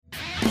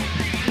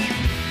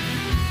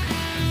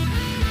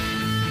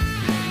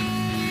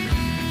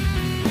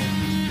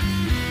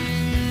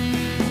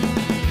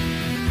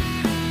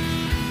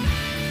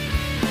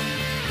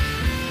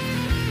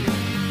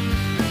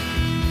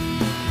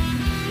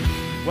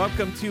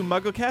Welcome to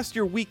MuggleCast,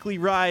 your weekly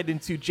ride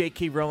into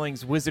J.K.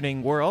 Rowling's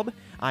Wizarding World.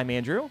 I'm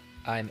Andrew.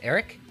 I'm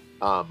Eric.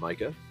 I'm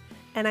Micah.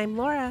 And I'm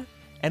Laura.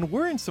 And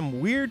we're in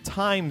some weird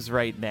times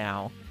right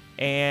now.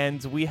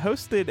 And we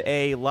hosted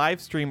a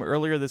live stream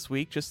earlier this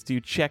week just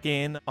to check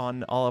in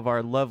on all of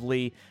our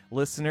lovely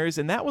listeners.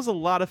 And that was a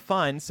lot of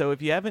fun. So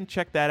if you haven't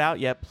checked that out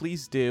yet,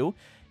 please do.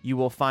 You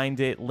will find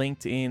it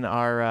linked in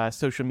our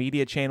social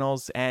media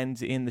channels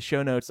and in the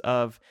show notes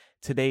of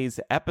today's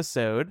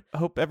episode. I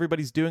hope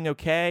everybody's doing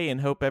okay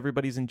and hope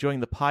everybody's enjoying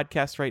the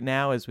podcast right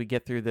now as we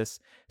get through this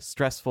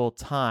stressful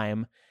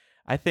time.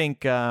 I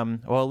think,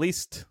 at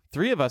least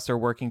 3 of us are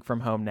working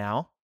from home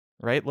now.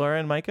 Right, Laura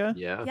and Micah?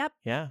 Yeah. Yep.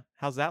 Yeah.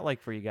 How's that like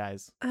for you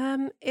guys?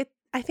 I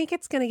think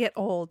it's going to get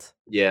old.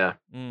 Yeah.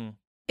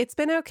 It's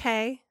been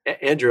okay.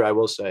 Andrew, I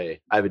will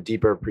say, I have a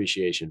deeper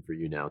appreciation for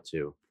you now,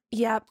 too.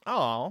 Yep.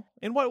 Oh,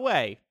 in what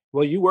way?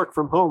 Well, you work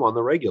from home on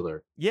the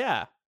regular.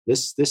 Yeah.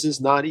 This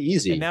is not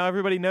easy. And now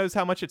everybody knows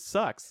how much it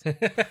sucks.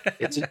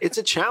 It's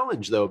a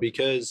challenge, though,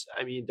 because,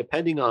 I mean,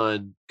 depending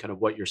on kind of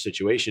what your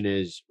situation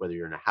is, whether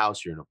you're in a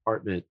house, you're in an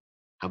apartment,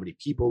 how many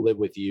people live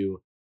with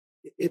you,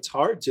 it's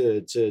hard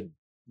to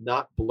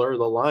not blur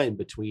the line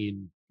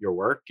between your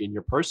work and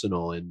your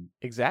personal. And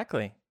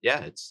Exactly.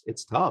 yeah,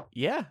 it's tough.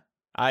 Yeah.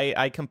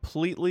 I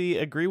completely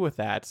agree with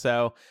that.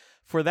 So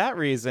for that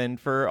reason,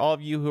 for all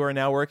of you who are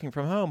now working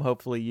from home,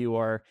 hopefully you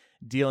are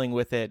dealing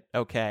with it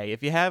okay.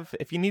 If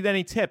you need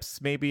any tips,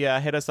 maybe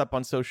hit us up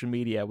on social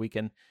media. We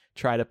can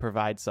try to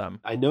provide some.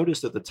 I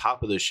noticed at the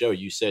top of the show,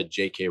 you said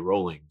J.K.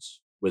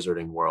 Rowling's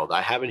Wizarding World.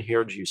 I haven't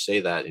heard you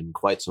say that in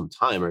quite some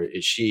time. Or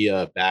is she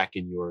back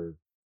in your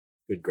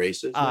good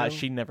graces now?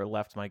 She never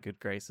left my good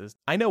graces.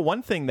 I know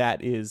one thing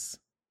that is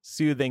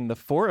soothing the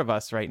 4 of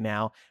us right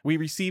now. We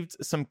received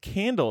some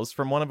candles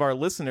from one of our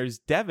listeners,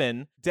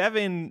 Devin.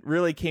 Devin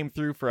really came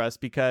through for us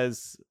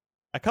because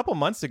a couple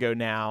months ago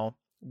now,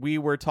 we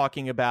were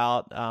talking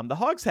about the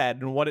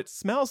Hogshead and what it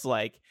smells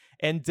like.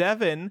 And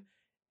Devin,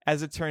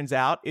 as it turns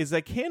out, is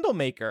a candle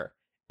maker.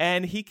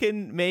 And he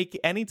can make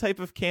any type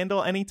of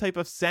candle, any type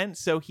of scent.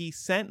 So he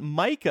sent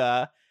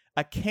Micah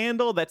a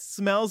candle that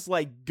smells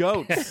like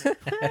goats.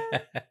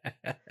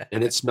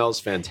 And it smells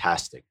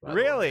fantastic. By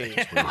Really? the way. I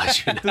just wanna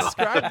let you know.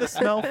 Describe the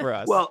smell for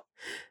us. Well,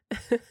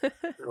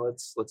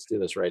 let's do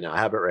this right now. I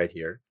have it right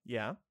here.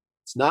 Yeah.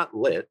 It's not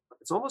lit.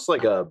 It's almost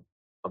like a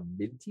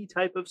minty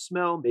type of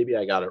smell. Maybe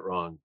I got it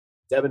wrong.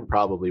 Devin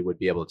probably would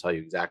be able to tell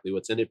you exactly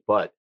what's in it,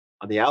 but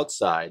on the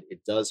outside, it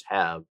does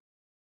have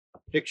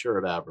a picture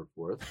of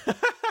Aberforth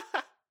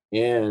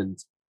and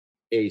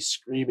a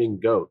screaming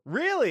goat.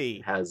 Really?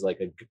 It has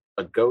like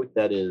a goat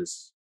that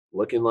is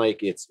looking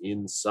like it's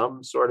in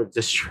some sort of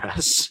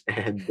distress,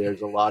 and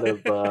there's a lot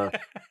of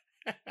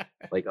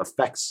like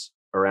effects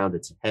around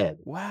its head.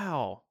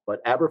 Wow.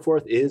 But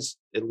Aberforth is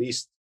at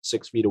least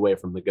 6 feet away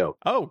from the goat.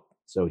 Oh,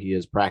 So he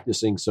is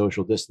practicing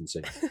social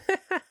distancing.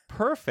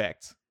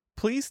 perfect.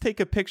 Please take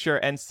a picture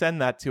and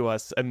send that to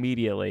us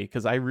immediately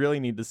because I really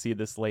need to see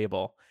this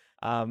label.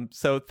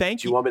 So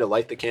thank Do you want me to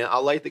light the candle?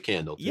 I'll light the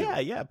candle, too.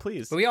 Yeah,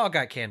 please. But we all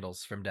got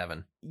candles from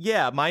Devin.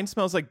 Yeah, mine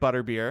smells like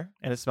butterbeer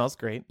and it smells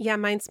great. Yeah,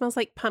 mine smells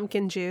like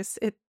pumpkin juice.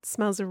 It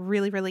smells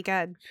really, really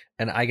good.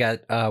 And I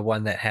got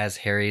one that has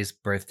Harry's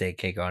birthday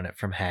cake on it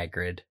from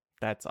Hagrid.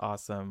 That's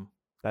awesome.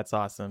 That's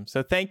awesome.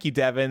 So thank you,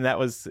 Devin. That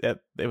was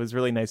it was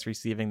really nice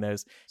receiving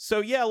those.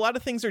 So yeah, a lot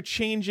of things are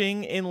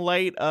changing in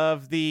light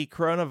of the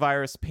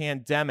coronavirus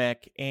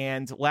pandemic.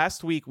 And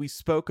last week we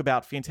spoke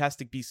about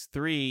Fantastic Beasts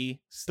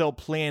 3 still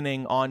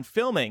planning on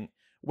filming.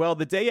 Well,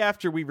 the day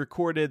after we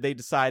recorded, they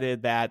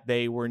decided that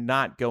they were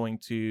not going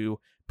to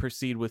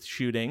proceed with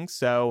shooting.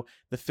 So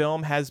the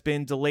film has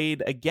been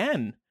delayed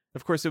again.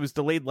 Of course, it was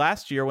delayed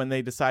last year when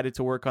they decided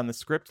to work on the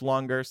script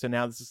longer. So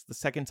now this is the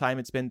second time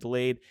it's been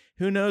delayed.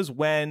 Who knows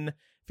when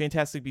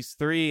Fantastic Beasts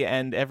 3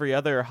 and every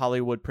other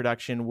Hollywood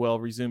production will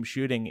resume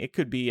shooting. It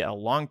could be a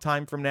long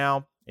time from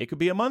now. It could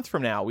be a month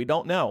from now. We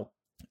don't know.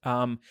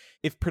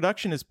 If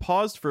production is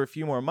paused for a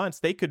few more months,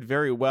 they could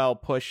very well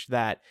push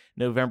that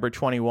November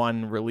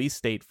 21 release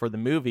date for the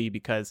movie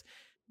because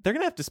they're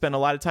going to have to spend a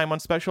lot of time on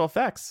special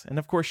effects and,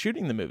 of course,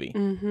 shooting the movie.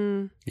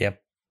 Mm-hmm.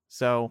 Yep.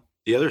 So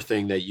The other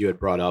thing that you had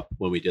brought up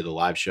when we did the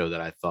live show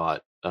that I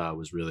thought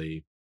was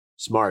really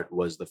smart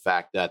was the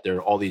fact that there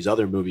are all these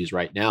other movies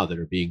right now that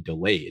are being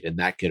delayed, and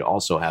that could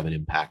also have an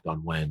impact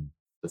on when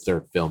the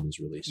third film is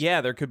released.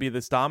 yeah, there could be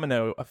this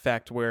domino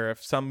effect where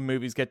if some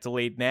movies get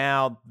delayed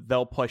now,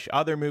 they'll push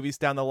other movies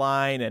down the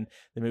line, and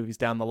the movies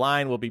down the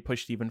line will be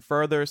pushed even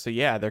further. So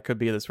yeah, there could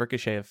be this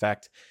ricochet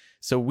effect.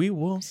 So we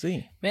will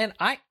see. Man,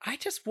 I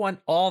just want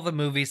all the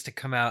movies to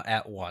come out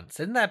at once.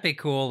 Wouldn't that be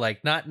cool?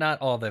 Like,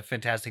 not all the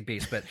Fantastic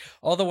Beasts, but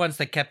all the ones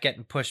that kept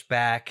getting pushed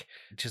back,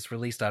 just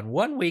released on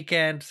one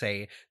weekend.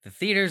 Say, the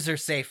theaters are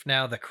safe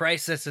now. The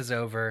crisis is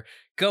over.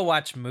 go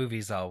watch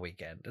movies all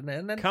weekend. And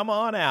then Come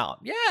on out.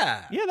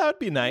 yeah. Yeah, that would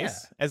be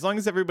nice. Yeah. As long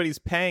as everybody's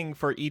paying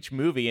for each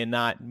movie and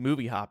not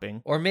movie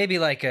hopping. Or maybe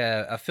like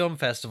a film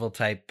festival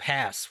type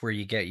pass where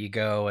you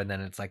go and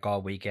then it's like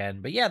all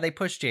weekend. But yeah, they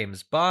pushed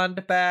James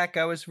Bond back.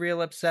 I was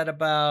real upset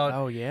about.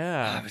 Oh, I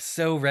yeah. was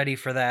so ready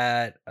for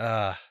that.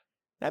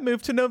 That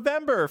moved to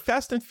November.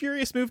 Fast and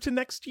Furious moved to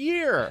next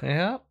year.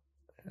 Yeah.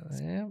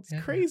 It's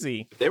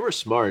crazy. If they were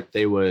smart,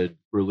 they would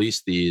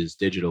release these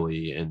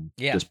digitally and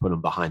Yeah. just put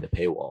them behind a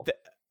paywall.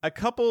 A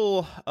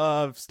couple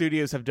of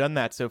studios have done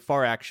that so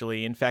far,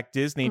 actually. In fact,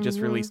 Disney just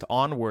released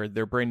Onward,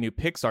 their brand new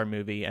Pixar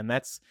movie, and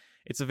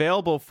it's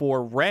available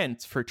for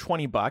rent for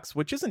 $20,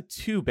 which isn't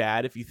too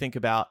bad if you think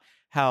about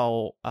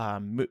how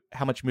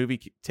much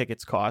movie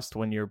tickets cost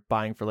when you're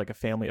buying for like a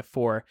family of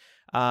 4.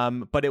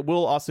 But it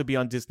will also be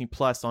on Disney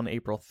Plus on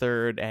April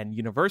 3rd, and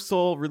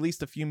Universal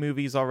released a few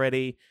movies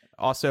already,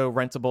 also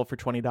rentable for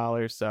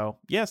 $20. So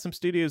yeah, some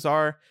studios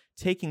are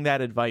taking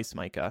that advice,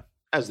 Micah.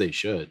 As they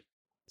should.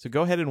 So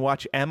go ahead and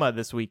watch Emma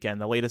this weekend,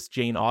 the latest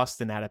Jane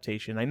Austen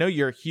adaptation. I know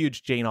you're a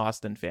huge Jane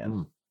Austen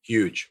fan.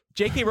 Huge.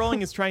 J.K.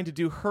 Rowling is trying to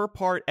do her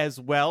part as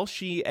well.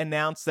 She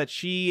announced that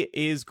she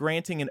is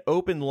granting an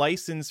open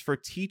license for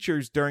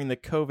teachers during the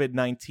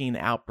COVID-19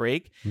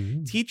 outbreak.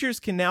 Mm-hmm. Teachers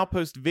can now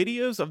post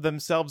videos of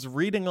themselves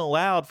reading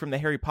aloud from the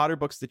Harry Potter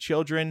books to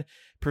children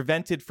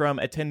prevented from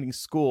attending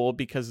school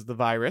because of the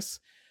virus.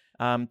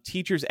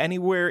 Teachers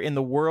anywhere in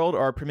the world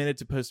are permitted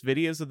to post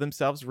videos of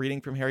themselves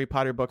reading from Harry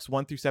Potter books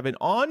 1 through 7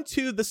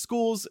 onto the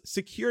school's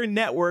secure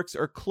networks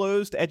or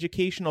closed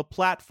educational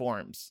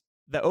platforms.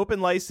 The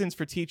open license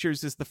for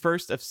teachers is the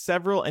first of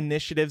several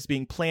initiatives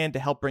being planned to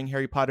help bring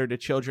Harry Potter to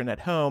children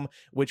at home,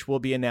 which will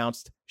be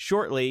announced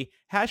shortly.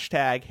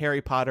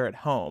 #Harry Potter at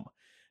home.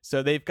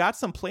 So they've got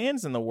some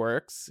plans in the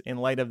works in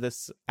light of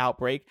this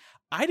outbreak.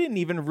 I didn't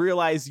even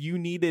realize you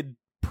needed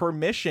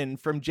permission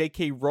from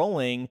J.K.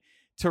 Rowling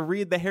to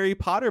read the Harry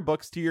Potter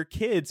books to your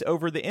kids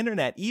over the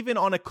internet, even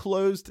on a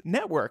closed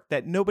network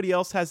that nobody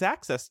else has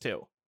access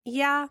to.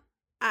 Yeah,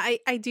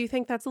 I do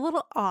think that's a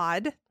little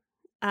odd,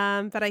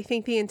 but I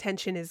think the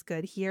intention is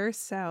good here,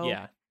 so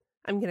Yeah.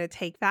 I'm going to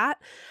take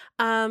that.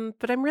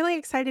 But I'm really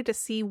excited to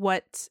see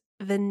what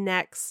the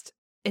next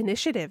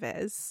initiative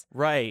is.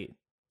 Right.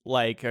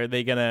 Like, are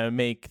they going to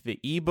make the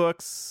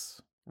ebooks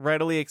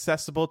readily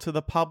accessible to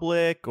the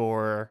public,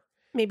 or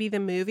Maybe the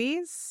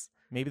movies?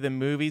 maybe the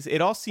movies? It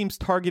all seems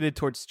targeted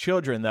towards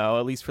children, though,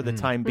 at least for the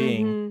time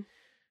being. Mhm.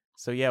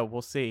 So yeah,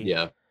 we'll see.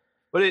 Yeah.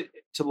 But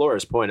to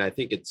Laura's point, I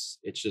think it's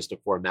just a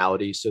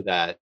formality so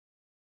that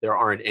there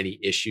aren't any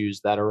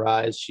issues that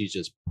arise. She's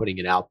just putting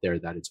it out there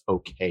that it's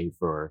okay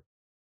for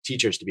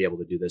teachers to be able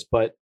to do this.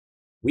 But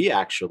we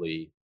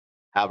actually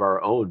have our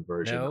own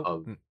version No.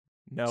 of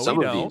No, some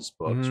we of don't. these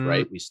books, Mhm.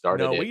 right? We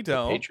started No, it we with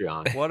don't.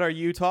 Patreon. What are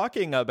you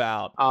talking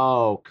about?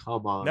 Oh,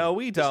 come on. No,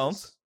 we This don't.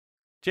 is-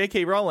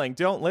 J.K. Rowling,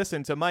 don't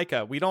listen to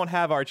Micah. We don't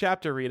have our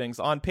chapter readings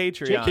on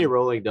Patreon. J.K.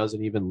 Rowling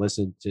doesn't even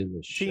listen to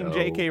the show. Team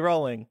J.K.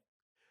 Rowling.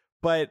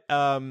 But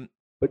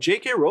But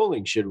J.K.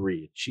 Rowling should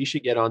read. She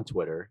should get on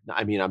Twitter.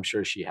 I mean, I'm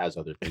sure she has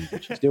other things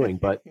that she's doing,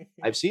 but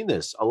I've seen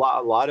this a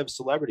lot of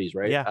celebrities,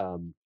 right? Yeah.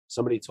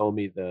 Somebody told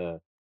me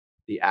the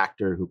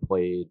actor who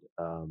played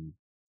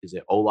is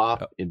it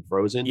Olaf in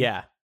Frozen?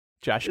 yeah,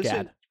 Josh It's a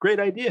Gad. great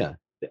idea.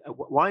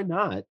 Why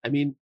not? I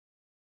mean,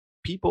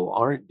 people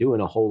aren't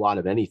doing a whole lot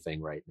of anything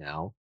right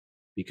now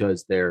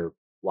because they're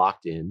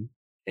locked in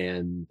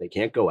and they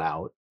can't go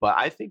out. But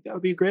I think that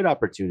would be a great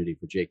opportunity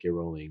for J.K.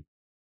 Rowling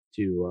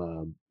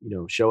to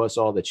show us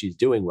all that she's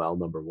doing well,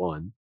 number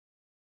one,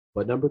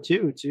 but number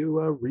two,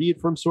 to read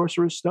from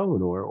Sorcerer's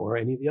Stone or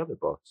any of the other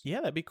books.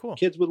 Yeah, that'd be cool.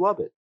 Kids would love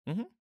it.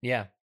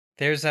 Yeah.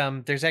 There's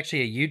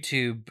actually a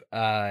YouTube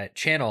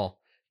channel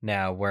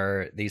now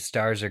where these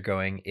stars are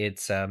going.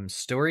 It's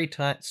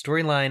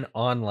Storyline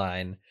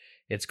Online.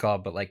 It's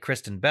called, but like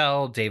Kristen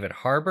Bell, David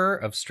Harbour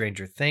of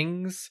Stranger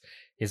Things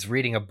is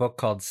reading a book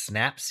called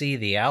Snapsy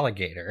the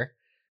Alligator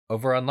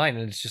over online,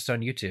 and it's just on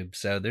YouTube.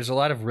 So there's a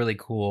lot of really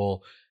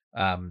cool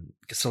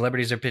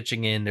celebrities are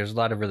pitching in. There's a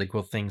lot of really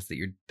cool things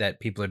that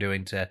people are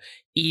doing to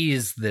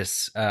ease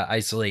this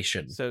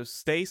isolation. So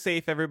stay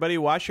safe, everybody.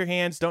 Wash your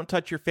hands, don't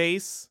touch your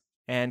face,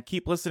 and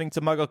keep listening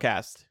to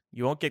MuggleCast.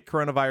 You won't get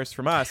coronavirus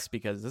from us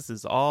because this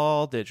is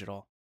all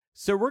digital.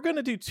 So we're going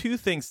to do two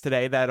things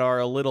today that are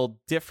a little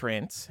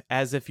different,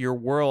 as if your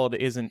world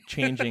isn't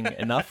changing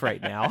enough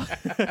right now.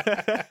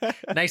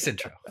 Nice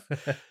intro.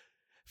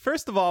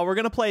 First of all, we're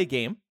going to play a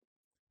game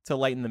to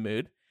lighten the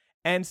mood.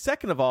 And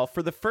second of all,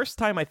 for the first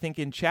time, I think,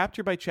 in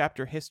chapter by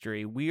chapter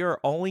history, we are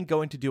only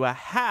going to do a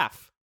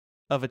half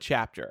of a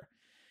chapter.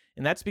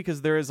 And that's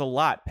because there is a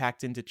lot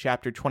packed into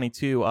chapter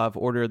 22 of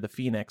Order of the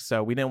Phoenix.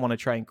 So we didn't want to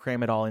try and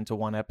cram it all into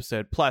one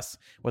episode. Plus,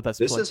 with us...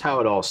 This is how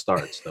it all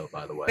starts, though,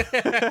 by the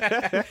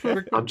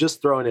way. I'm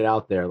just throwing it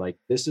out there. Like,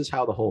 this is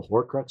how the whole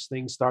Horcrux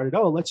thing started.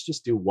 Oh, let's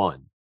just do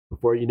one.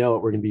 Before you know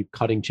it, we're going to be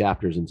cutting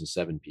chapters into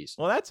 7 pieces.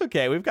 Well, that's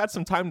okay. We've got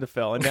some time to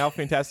fill. And now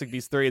Fantastic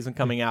Beasts 3 isn't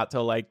coming out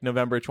till like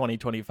November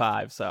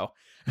 2025. So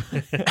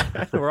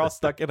we're all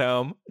stuck at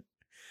home.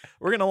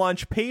 We're going to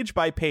launch page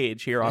by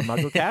page here on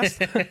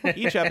MuggleCast.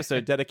 Each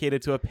episode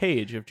dedicated to a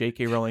page of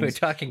J.K. Rowling's We're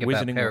talking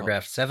about Wizarding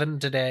paragraph 7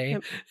 today.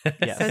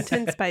 Yes.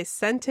 Sentence by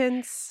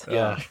sentence.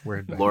 Yeah.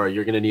 Word by Laura,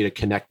 you're going to need to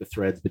connect the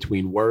threads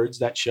between words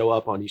that show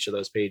up on each of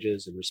those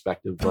pages in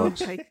respective Oh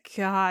books. my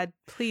God.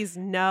 Please,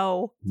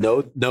 no.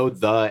 No,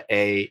 the,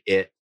 a,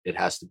 it. It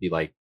has to be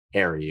like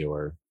Harry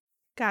or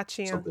Got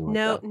you. Something like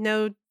No, that.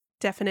 no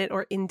definite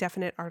or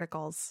indefinite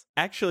articles.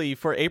 Actually,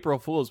 for April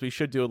Fools, we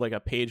should do like a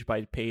page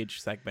by page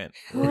segment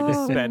where we just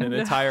Oh, spend an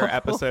entire no.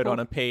 episode on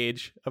a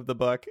page of the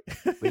book.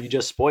 But you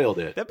just spoiled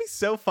it. That'd be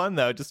so fun,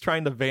 though, just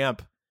trying to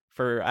vamp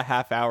for a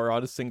half hour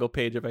on a single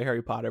page of a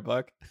Harry Potter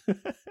book.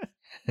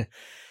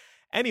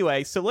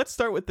 Anyway, so let's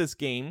start with this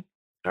game.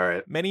 All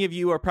right. Many of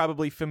you are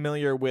probably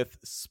familiar with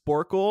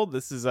Sporkle.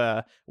 This is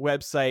a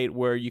website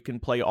where you can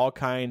play all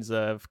kinds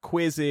of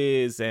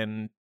quizzes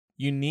and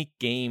unique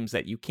games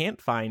that you can't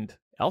find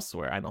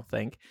elsewhere, I don't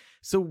think.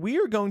 So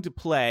we're going to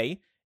play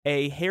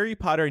a Harry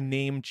Potter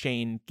name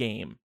chain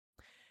game.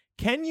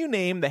 Can you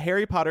name the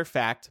Harry Potter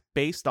fact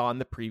based on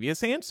the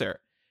previous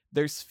answer?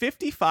 There's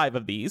 55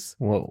 of these.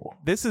 Whoa.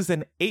 This is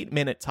an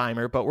 8-minute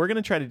timer, but we're going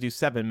to try to do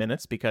 7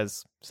 minutes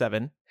because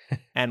 7,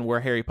 and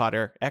we're Harry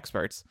Potter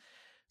experts.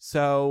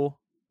 So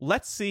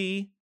let's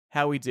see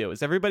how we do.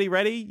 Is everybody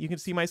ready? You can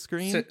see my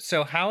screen?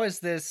 So how is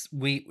this?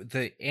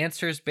 The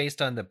answers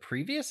based on the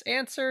previous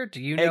answer?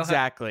 Do you know?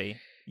 Exactly.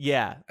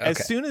 Yeah. Okay.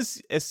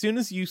 As soon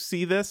as you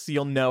see this,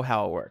 you'll know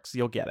how it works.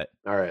 You'll get it.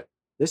 All right.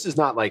 This is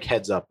not like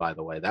Heads Up, by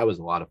the way. That was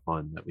a lot of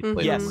fun that we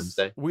played Yes. on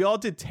Wednesday. We all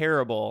did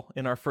terrible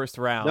in our first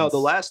round. No, the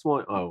last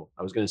one,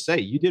 I was going to say,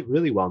 you did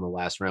really well in the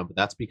last round, but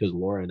that's because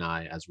Laura and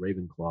I, as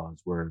Ravenclaws,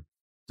 were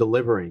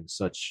delivering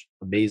such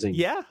amazing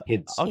Yeah.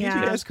 hints. I'll give you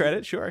Yeah. guys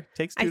credit. Sure.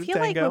 Takes 2 I to feel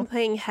like tango. when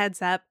playing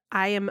Heads Up,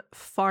 I am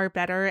far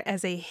better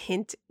as a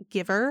hint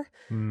giver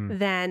Hmm.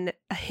 than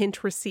a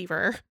hint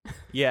receiver.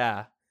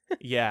 Yeah.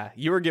 Yeah.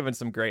 You were given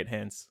some great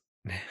hints.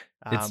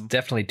 It's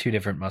definitely two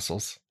different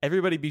muscles.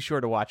 Everybody be sure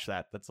to watch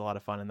that. That's a lot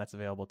of fun, and that's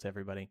available to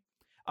everybody.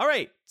 All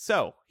right,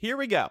 so here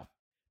we go.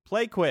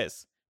 Play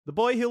quiz. The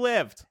boy who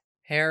lived.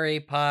 Harry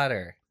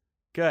Potter.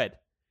 Good.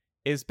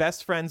 Is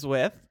best friends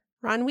with.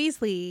 Ron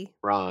Weasley.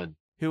 Ron.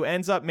 Who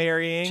ends up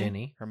marrying.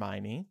 Ginny.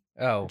 Hermione.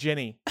 Oh.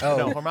 Ginny. Oh.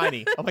 No,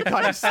 Hermione. Oh my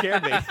God, you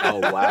scared me. Oh,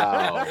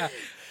 wow.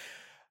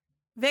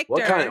 Victor.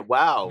 What kind of,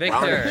 wow. Victor.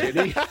 Ron and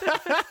Ginny?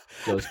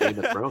 Those Game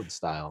of Thrones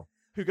style.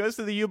 Who goes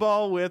to the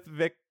U-Ball with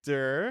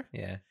Victor.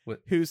 Yeah.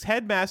 Whose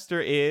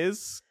headmaster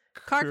is.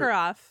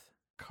 Karkaroff.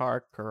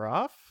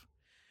 Karkaroff.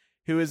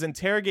 Who is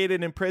interrogated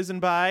and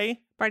imprisoned by.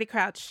 Barty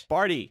Crouch.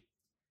 Barty.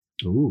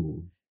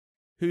 Ooh.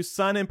 Whose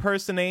son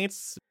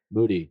impersonates.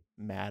 Moody.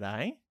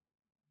 Mad-Eye.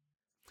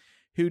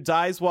 Who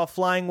dies while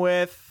flying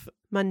with.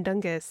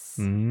 Mundungus.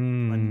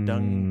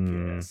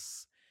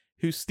 Mundungus.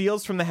 Who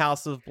steals from the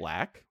House of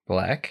Black.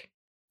 Black.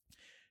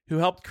 Who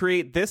helped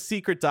create this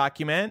secret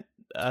document,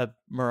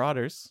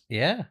 Marauders,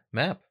 Yeah.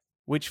 Map.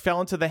 which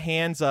fell into the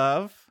hands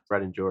of.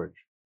 Fred and George.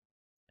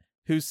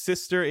 Whose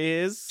sister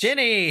is.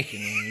 Ginny.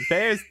 Ginny.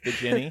 There's the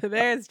Ginny.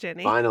 There's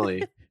Ginny.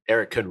 Finally.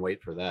 Eric couldn't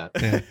wait for that.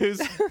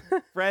 Whose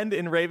friend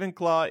in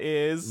Ravenclaw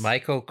is.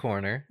 Michael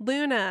Corner.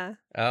 Luna.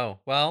 Oh,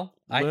 well.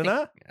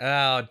 Luna?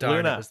 Oh, darn.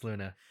 Luna. It was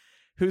Luna.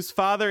 Whose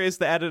father is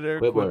the editor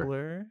Quibbler.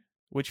 Quibbler,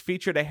 which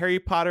featured a Harry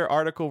Potter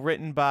article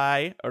written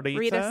by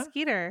Rita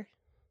Skeeter.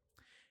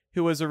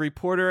 who was a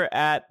reporter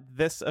at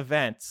this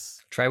event.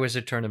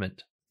 Triwizard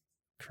Tournament.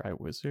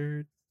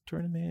 Triwizard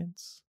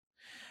Tournaments,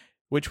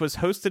 which was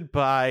hosted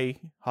by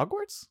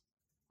Hogwarts,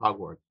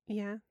 Hogwarts.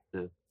 Yeah.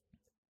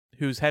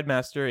 whose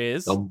headmaster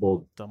is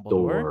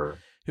Dumbledore.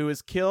 who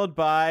is killed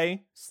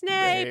by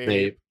Snape.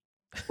 Snape.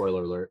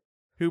 Spoiler alert.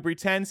 who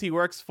pretends he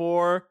works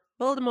for,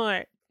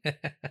 Voldemort.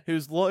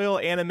 whose loyal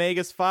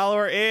Animagus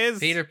follower is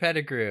Peter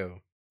Pettigrew.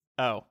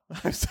 Oh,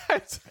 I'm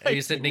sorry.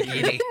 You said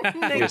Nagini.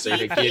 You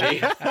say Nagini.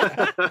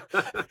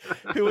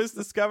 Who was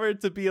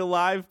discovered to be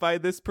alive by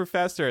this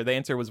professor? The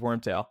answer was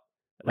Wormtail.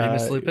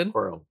 Remus Lupin?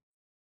 Quirrell.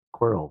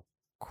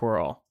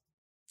 Quirrell.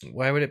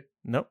 Why would it?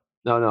 Nope.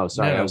 No,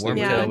 sorry. No, I was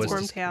thinking Wormtail Yeah, was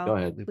it's just- Wormtail. Go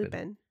ahead.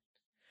 Lupin.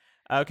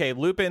 Okay,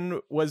 Lupin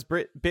was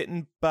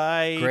bitten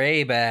by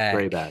Greyback.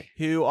 Greyback.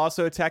 who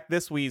also attacked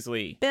this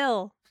Weasley,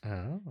 Bill.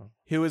 Oh.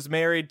 who was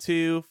married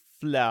to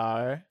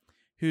Fleur,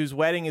 whose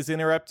wedding is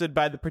interrupted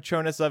by the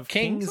Patronus of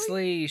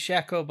Kingsley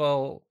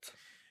Shacklebolt.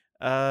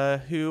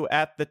 who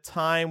at the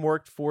time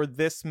worked for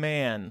this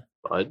man.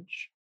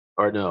 Fudge.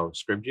 Or no,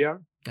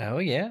 Scrimgeour. Oh,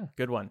 yeah.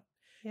 Good one.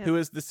 Yeah. Who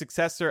is the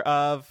successor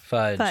of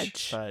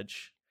Fudge.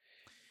 Fudge,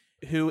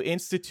 who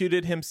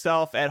instituted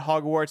himself at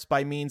Hogwarts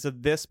by means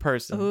of this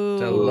person. Ooh.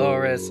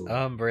 Dolores Ooh.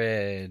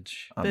 Umbridge.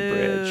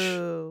 Umbridge.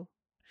 Boo.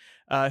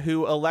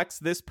 Who elects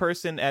this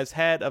person as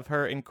head of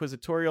her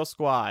inquisitorial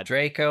squad,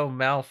 Draco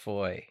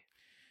Malfoy.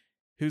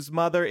 whose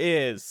mother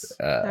is,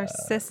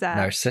 Narcissa.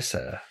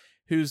 Narcissa.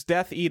 whose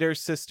Death Eater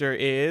sister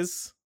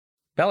is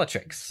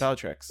Bellatrix.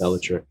 Bellatrix.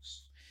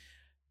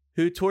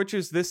 who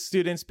tortures this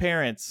student's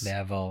parents,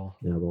 Neville.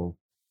 Neville.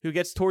 who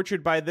gets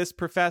tortured by this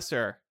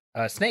professor,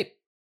 Snape.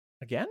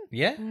 Again?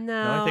 Yeah.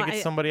 No, I think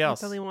it's somebody else.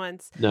 It's only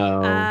once.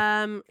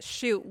 No.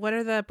 Shoot. What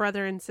are the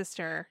brother and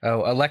sister?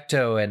 Oh,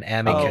 Electo and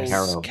Amicus.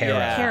 Caro.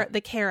 Yeah. The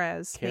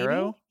Caros.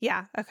 Caro? Maybe?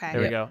 Yeah. Okay.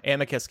 There we go.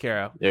 Amicus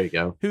Caro. There you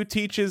go. Who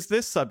teaches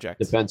this subject?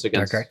 Defense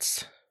against Dark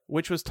Arts.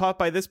 Which was taught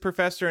by this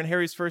professor in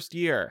Harry's first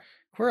year.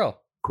 Quirrell.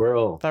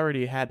 Quirrell. I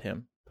already had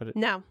him.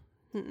 No.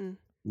 Mm-mm.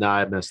 No,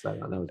 I messed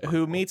that up. That was my Who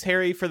fault. meets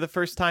Harry for the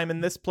first time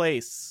in this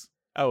place?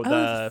 Oh,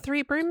 Oh, the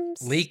Three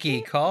Brooms?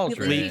 Leaky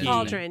Cauldron. Leaky.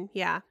 Cauldron.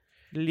 Yeah.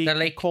 Leaky The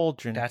Lake-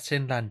 Cauldron, That's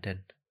in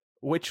London.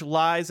 which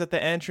lies at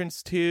the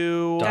entrance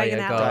to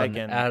Diagon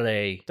Diagon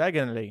Alley.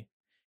 Diagonally,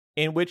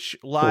 in which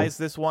lies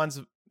this one's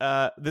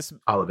this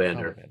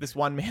Ollivander. this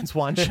one man's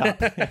wand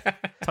shop,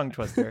 tongue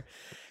twister,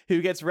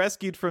 who gets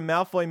rescued from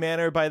Malfoy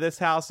Manor by this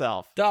house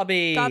elf,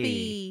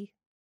 Dobby.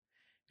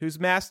 whose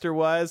master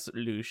was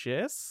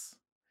Lucius,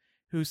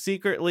 who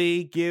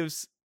secretly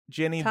gives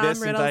Ginny Tom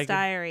this Riddle's and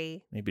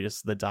diary. maybe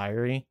just the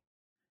diary,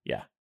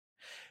 yeah,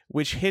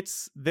 which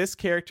hits this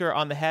character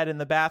on the head in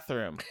the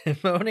bathroom.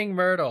 Moaning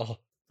Myrtle.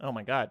 Oh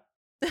my god,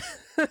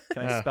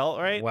 can I spell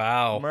it right?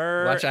 Wow.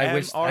 Myr- Watch, I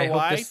wish. I hope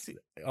M-R-Y? this.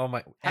 Oh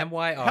my.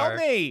 M-Y-R. Help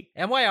me!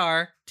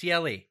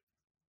 M-Y-R-T-L-E.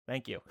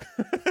 Thank you.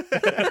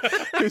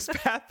 Whose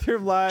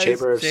bathroom lies.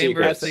 Chamber of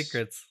Chamber of Secrets.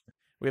 Secrets.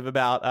 We have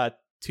about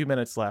 2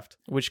 minutes left,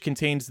 which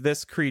contains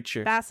this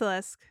creature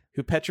Basilisk.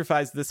 who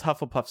petrifies this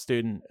Hufflepuff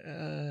student.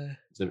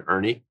 It's an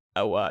Ernie.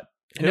 Oh, what?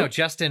 No,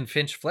 Justin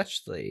Finch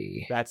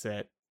Fletchley. That's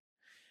it.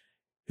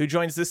 Who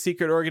joins this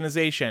secret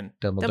organization,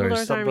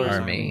 Dumbledore's Army.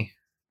 Army.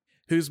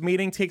 whose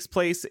meeting takes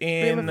place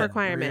in Room of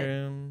Requirement.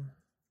 room-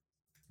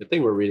 Good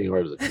thing we're reading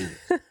Order of the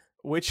Phoenix.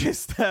 which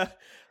is the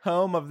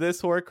home of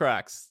this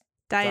Horcrux.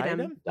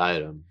 Diadem.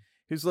 Diadem.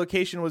 Whose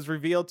location was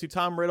revealed to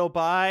Tom Riddle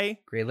by...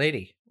 Grey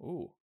Lady.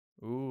 Ooh.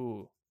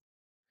 Who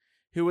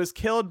was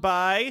killed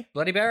by...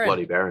 Bloody Baron.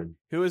 Bloody Baron.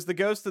 Who is the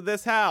ghost of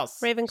this house?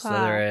 Ravenclaw.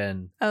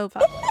 Slytherin. Oh,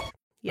 fuck.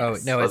 Yes. Oh,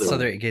 no, it's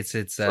Slytherin. Slytherin. It's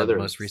the Slytherin.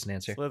 most recent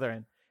answer.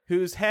 Slytherin.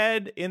 Whose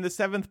head in the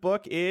 7th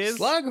book is...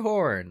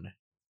 Slughorn.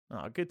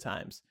 Oh, good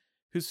times.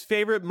 Whose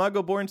favorite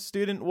Muggle-born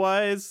student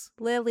was...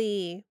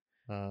 Lily.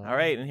 All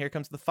right, and here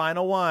comes the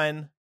final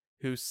one.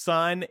 Whose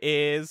son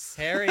is...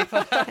 Harry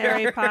Potter.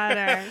 Harry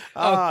Potter.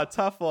 Oh,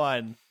 tough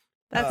one.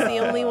 That's the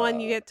only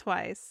one you get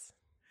twice.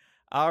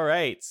 All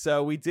right,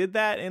 so we did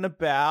that in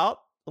about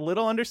a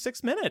little under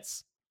 6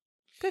 minutes.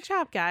 Good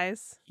job,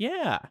 guys.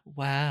 Yeah.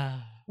 Wow.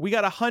 We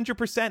got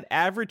 100%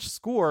 average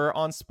score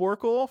on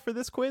Sporkle for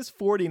this quiz,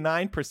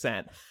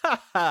 49%.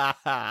 Oh.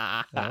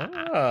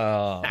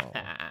 Come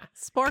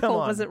Sporkle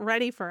on. wasn't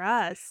ready for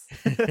us.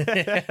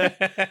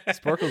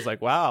 Sporkle's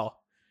like, wow,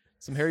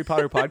 some Harry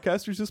Potter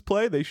podcasters just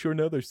play. They sure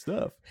know their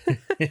stuff. All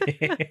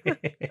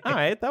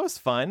right, that was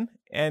fun.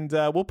 And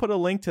we'll put a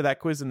link to that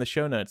quiz in the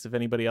show notes if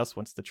anybody else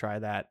wants to try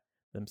that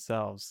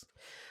themselves.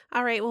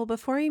 All right, well,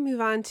 before we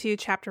move on to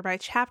chapter by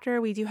chapter,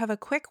 we do have a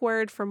quick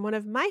word from one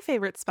of my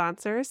favorite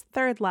sponsors,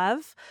 Third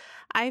Love.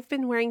 I've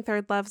been wearing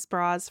Third Love's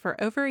bras for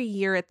over a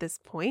year at this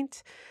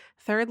point.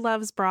 Third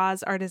Love's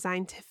bras are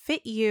designed to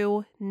fit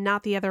you,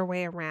 not the other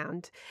way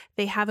around.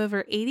 They have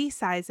over 80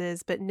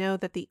 sizes, but know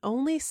that the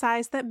only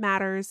size that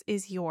matters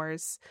is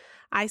yours.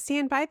 I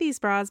stand by these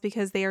bras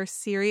because they are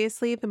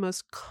seriously the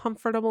most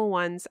comfortable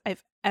ones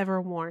I've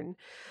ever worn.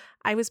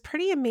 I was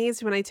pretty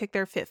amazed when I took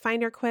their Fit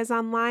Finder quiz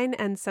online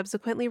and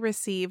subsequently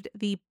received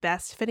the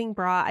best fitting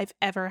bra I've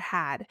ever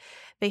had.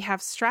 They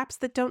have straps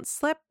that don't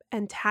slip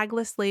and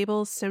tagless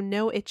labels, so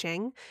no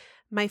itching.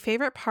 My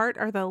favorite part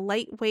are the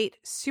lightweight,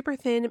 super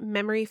thin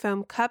memory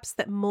foam cups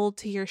that mold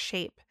to your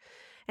shape.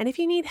 And if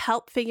you need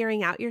help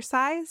figuring out your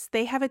size,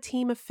 they have a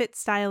team of fit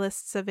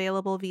stylists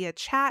available via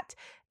chat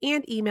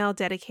and email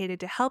dedicated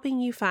to helping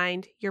you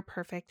find your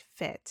perfect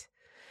fit.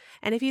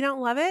 And if you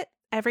don't love it,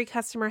 every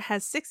customer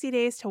has 60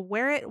 days to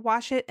wear it,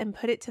 wash it, and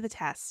put it to the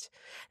test.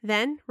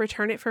 Then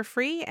return it for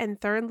free,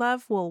 and Third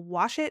Love will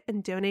wash it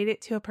and donate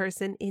it to a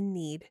person in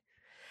need.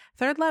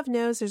 Third Love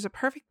knows there's a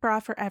perfect bra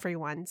for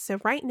everyone, so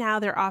right now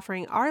they're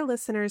offering our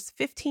listeners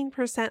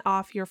 15%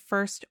 off your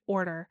first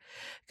order.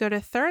 Go to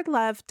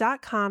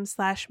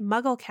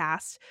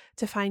thirdlove.com/mugglecast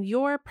to find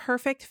your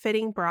perfect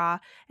fitting bra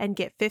and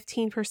get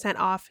 15%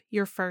 off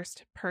your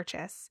first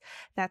purchase.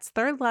 That's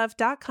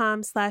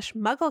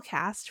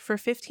thirdlove.com/mugglecast for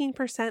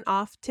 15%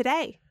 off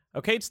today.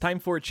 Okay, it's time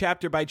for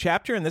chapter by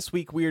chapter, and this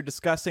week we are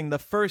discussing the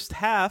first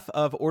half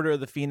of Order of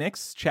the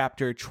Phoenix,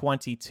 chapter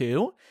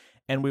 22.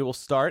 And we will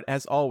start,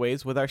 as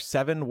always, with our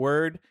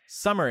 7-word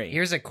summary.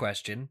 Here's a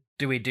question.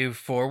 Do we do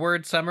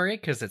 4-word summary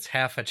because it's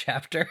half a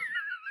chapter?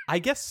 I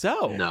guess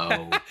so.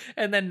 No.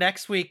 And then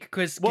next week,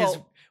 because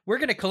we're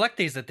going to collect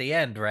these at the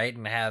end, right?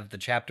 And have the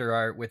chapter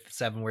art with the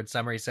 7-word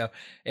summary. So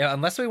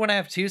unless we want to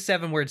have 2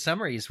 7-word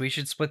summaries, we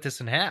should split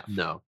this in half.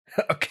 No.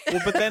 Okay.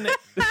 Well, but then...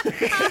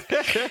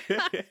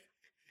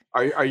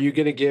 Are you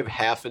going to give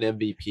half an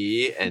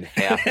MVP and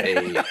half a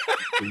name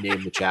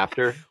the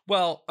chapter?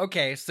 Well,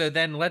 okay. So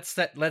then let's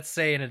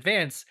say in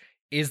advance,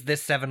 is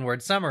this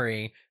 7-word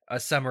summary a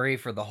summary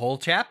for the whole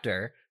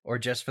chapter or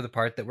just for the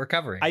part that we're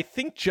covering? I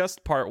think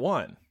just part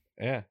 1.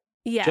 Yeah.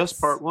 Yes. Just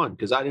part 1,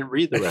 because I didn't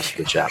read the rest of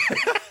the chapter.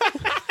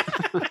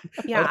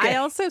 Yeah, Okay. I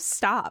also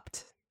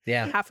stopped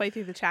Yeah. halfway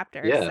through the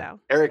chapter. Yeah. So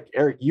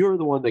Eric, you were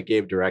the one that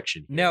gave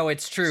direction here. No,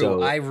 it's true.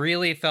 So- I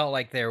really felt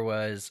like there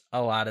was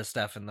a lot of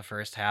stuff in the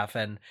first half,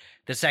 and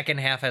the second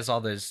half has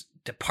all those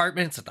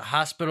departments at the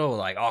hospital,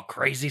 like all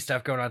crazy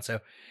stuff going on. So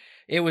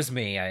it was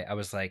me. I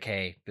was like,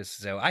 hey,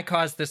 I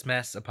caused this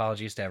mess.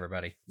 Apologies to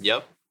everybody.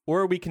 Yep.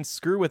 Or we can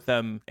screw with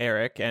them,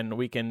 Eric, and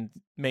we can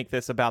make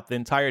this about the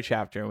entire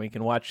chapter, and we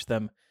can watch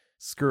them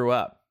screw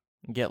up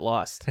and get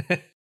lost.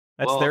 That's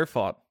Well, their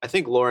fault. I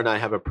think Laura and I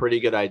have a pretty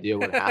good idea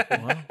what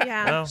happened. Well,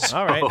 yeah. well,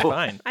 all right, So-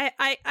 fine.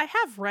 I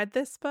have read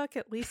this book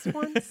at least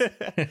once.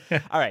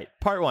 All right,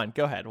 part one.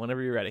 Go ahead,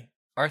 whenever you're ready.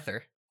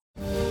 Arthur.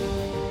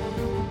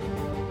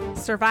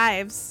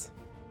 Survives.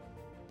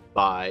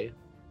 By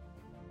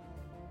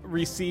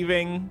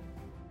Receiving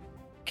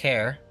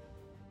Care.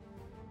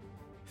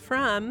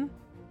 From.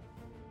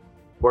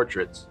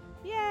 portraits.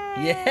 Yay!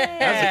 Yeah.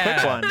 That was a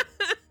quick one.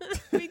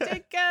 We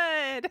did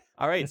good.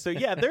 All right, so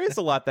yeah, there is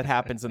a lot that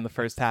happens in the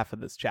first half of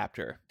this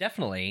chapter.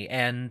 Definitely.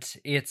 And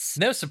it's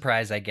no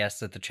surprise, I guess,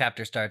 that the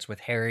chapter starts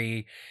with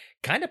Harry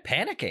kind of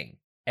panicking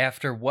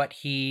after what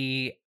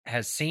he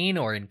has seen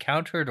or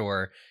encountered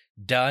or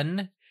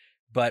done.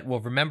 But we'll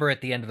remember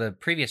at the end of the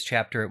previous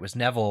chapter, it was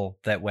Neville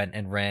that went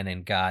and ran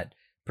and got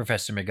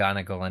Professor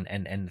McGonagall.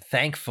 And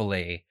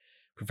thankfully,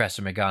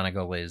 Professor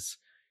McGonagall is,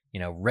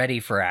 ready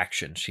for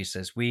action. She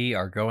says, we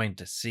are going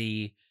to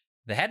see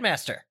the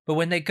headmaster. But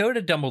when they go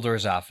to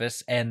Dumbledore's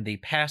office and the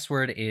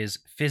password is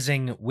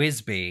Fizzing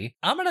Whizbee,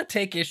 I'm going to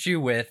take issue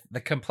with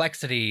the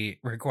complexity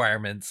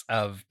requirements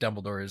of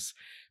Dumbledore's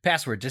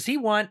password. Does he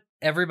want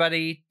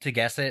everybody to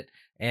guess it?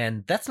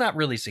 And that's not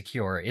really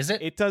secure, is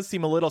it? It does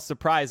seem a little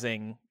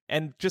surprising.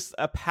 And just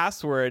a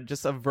password,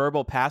 just a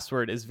verbal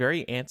password, is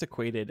very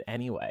antiquated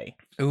anyway.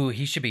 Ooh,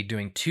 he should be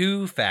doing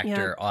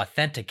two-factor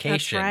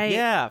authentication. That's right.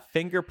 Yeah,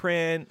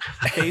 fingerprint,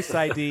 Face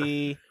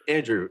ID,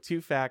 Andrew,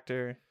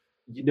 two-factor.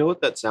 you know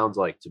what that sounds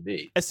like to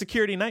me? A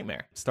security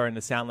nightmare. Starting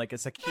to sound like a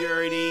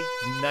security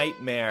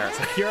nightmare.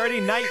 Security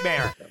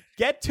nightmare.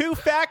 Get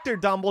two-factor,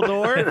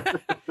 Dumbledore.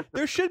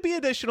 There should be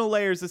additional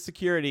layers of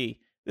security.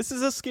 This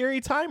is a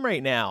scary time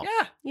right now.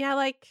 Yeah. Yeah,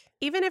 like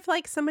even if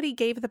somebody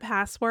gave the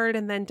password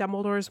and then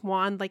Dumbledore's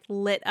wand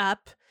lit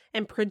up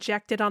and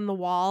projected on the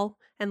wall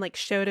and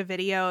showed a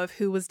video of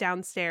who was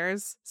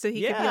downstairs, so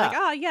he could be like,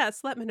 "Oh yes,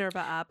 let Minerva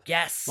up."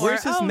 Yes. Or,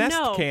 Where's his "Oh Nest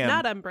no, Cam?"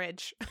 not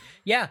Umbridge."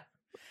 Yeah.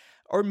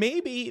 Or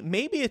maybe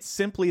it's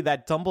simply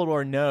that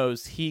Dumbledore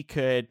knows he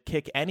could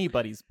kick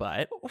anybody's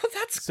butt. Well,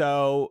 that's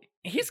So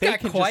he's they got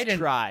can quite just an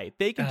try.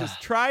 They can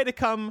just try to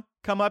come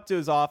up to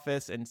his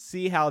office and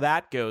see how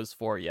that goes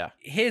for you.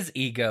 his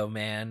ego,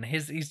 man.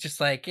 He's just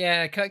like,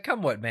 yeah,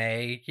 come what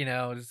may,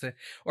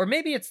 or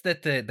maybe it's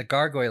that the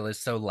gargoyle is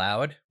so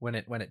loud when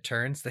it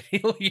turns that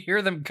he'll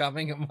hear them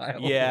coming a mile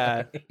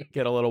Yeah. away.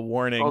 Get a little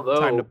warning. Although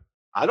Time to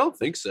I don't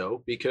think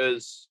so,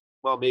 because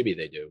maybe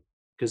they do.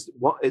 Because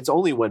it's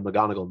only when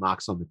McGonagall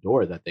knocks on the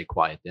door that they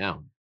quiet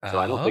down. So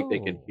I don't think they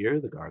can Oh. hear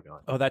the gargoyle.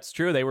 Oh, that's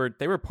true. They were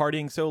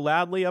partying so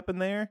loudly up in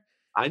there.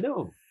 I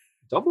know.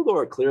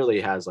 Dumbledore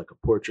clearly has a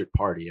portrait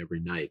party every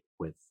night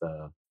with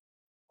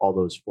all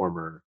those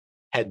former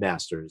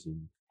headmasters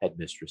and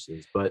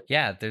headmistresses. But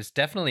Yeah, there's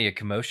definitely a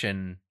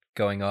commotion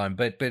going on.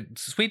 But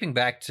sweeping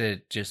back to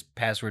just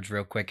passwords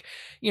real quick,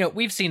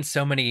 we've seen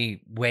so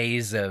many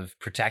ways of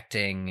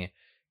protecting,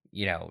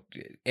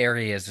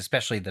 areas,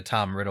 especially the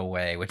Tom Riddle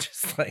way, which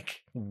is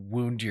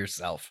wound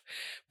yourself.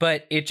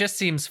 But it just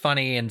seems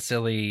funny and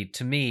silly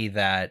to me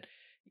that,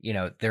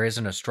 there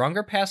isn't a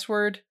stronger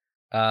password,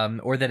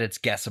 or that it's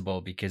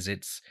guessable, because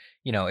it's,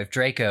 if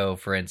Draco,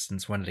 for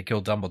instance, wanted to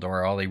kill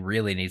Dumbledore, all he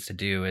really needs to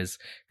do is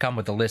come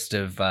with a list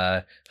of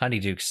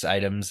Honeyduke's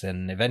items,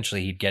 and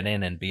eventually he'd get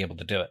in and be able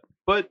to do it.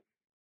 But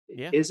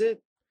Yeah. is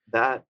it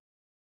that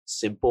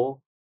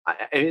simple?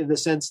 In the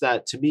sense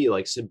that, to me,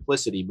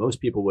 simplicity,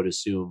 most people would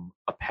assume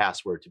a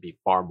password to be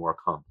far more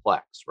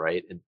complex,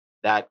 right? And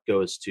that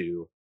goes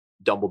to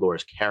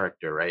Dumbledore's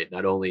character, right?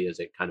 Not only is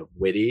it kind of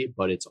witty,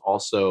 but it's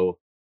also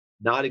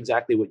not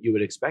exactly what you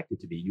would expect it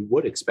to be. You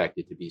would expect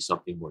it to be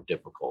something more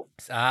difficult.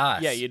 Ah,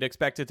 Yeah, you'd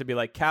expect it to be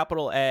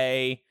capital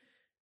A,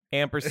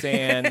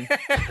 ampersand,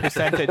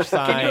 percentage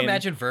sign. Can you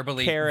imagine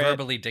verbally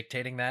caret.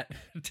 dictating that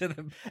to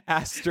them?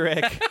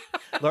 Asterisk,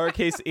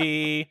 lowercase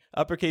e,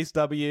 uppercase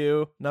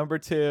W, number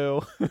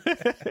 2.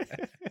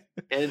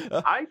 And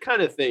I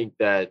kind of think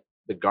that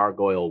the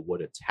gargoyle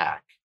would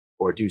attack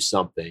or do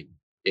something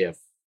if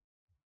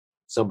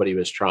somebody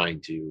was trying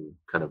to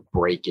kind of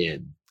break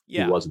in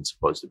Yeah. who wasn't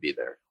supposed to be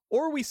there.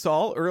 Or we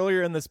saw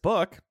earlier in this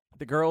book,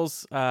 the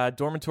girls'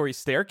 dormitory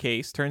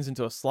staircase turns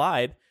into a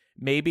slide.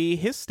 Maybe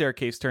his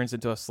staircase turns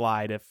into a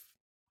slide if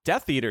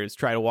Death Eaters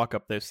try to walk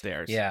up those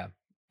stairs. Yeah,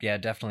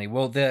 definitely.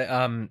 Well,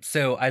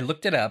 so I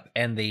looked it up,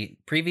 and the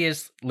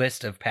previous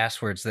list of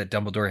passwords that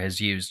Dumbledore has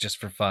used just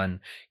for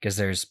fun, because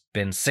there's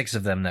been 6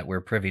 of them that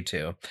we're privy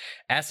to: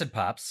 Acid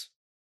Pops,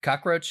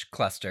 Cockroach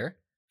Cluster,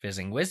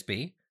 Fizzing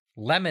Whizbee,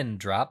 Lemon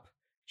Drop,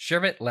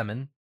 Sherbet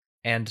Lemon,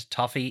 and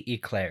Toffee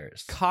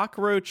Eclairs.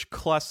 Cockroach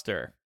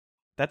cluster.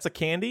 That's a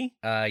candy?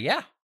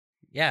 Yeah.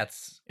 Yeah,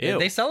 Ew.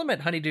 they sell them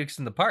at Honeydukes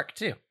in the park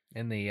too.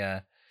 In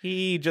the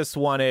He just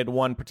wanted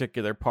one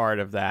particular part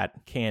of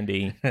that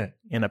candy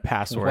in a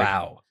password.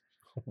 Wow.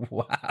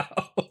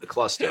 The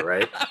cluster,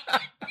 right?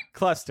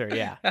 Cluster,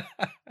 yeah.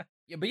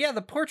 Yeah, but yeah,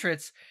 the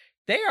portraits,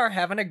 they are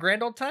having a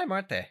grand old time,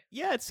 aren't they?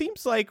 Yeah, it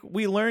seems like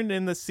we learned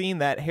in the scene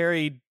that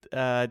Harry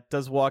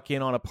does walk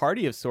in on a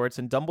party of sorts,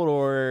 and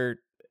Dumbledore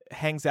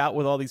hangs out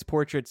with all these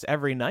portraits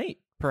every night,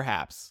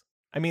 perhaps.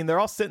 I mean, they're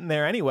all sitting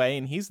there anyway,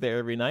 and he's there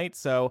every night,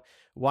 so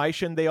why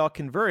shouldn't they all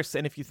converse?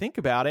 And if you think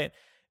about it,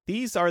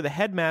 these are the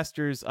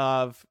headmasters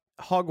of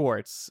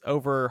Hogwarts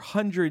over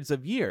hundreds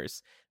of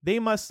years. They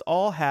must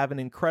all have an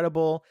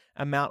incredible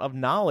amount of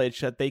knowledge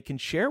that they can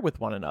share with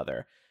one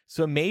another.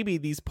 So maybe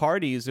these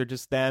parties are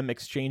just them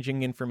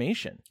exchanging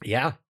information.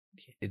 Yeah,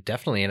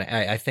 definitely. And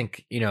I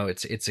think,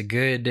 it's a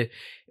good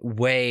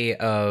way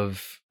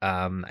of,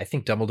 I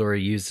think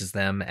Dumbledore uses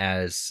them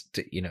as,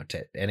 to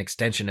an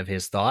extension of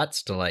his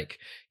thoughts to like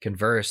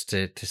converse,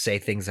 to say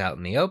things out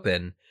in the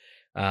open.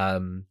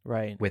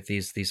 Right. With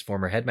these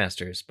former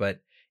headmasters. But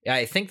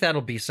I think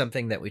that'll be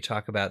something that we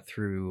talk about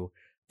through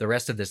the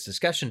rest of this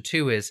discussion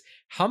too, is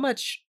how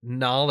much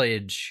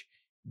knowledge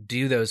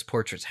do those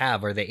portraits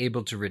have? Are they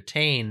able to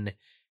retain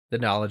the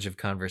knowledge of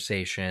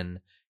conversation,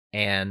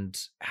 and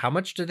how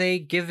much do they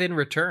give in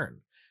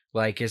return?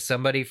 Like, is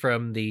somebody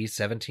from the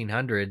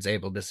 1700s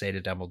able to say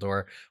to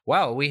Dumbledore,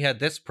 wow, we had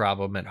this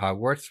problem at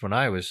Hogwarts when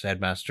I was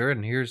headmaster,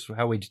 and here's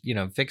how we,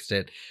 fixed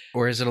it?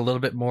 Or is it a little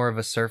bit more of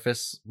a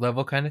surface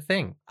level kind of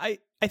thing?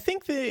 I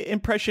think the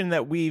impression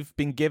that we've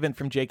been given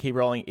from J.K.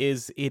 Rowling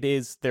is it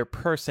is their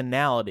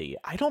personality.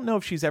 I don't know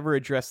if she's ever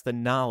addressed the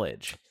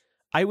knowledge.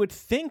 I would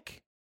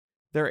think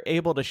they're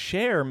able to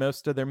share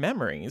most of their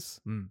memories.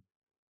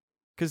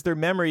 Because their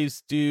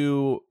memories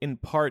do, in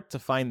part,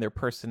 define their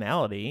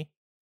personality.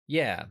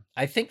 Yeah,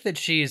 I think that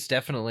she's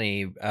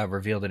definitely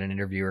revealed in an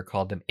interview or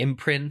called them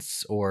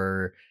imprints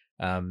or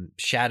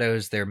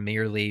shadows. They're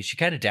merely, she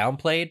kind of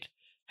downplayed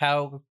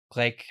how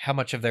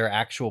much of their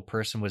actual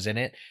person was in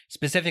it,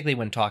 specifically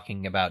when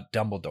talking about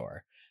Dumbledore,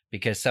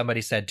 because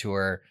somebody said to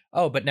her,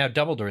 oh, but now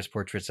Dumbledore's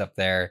portrait's up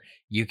there.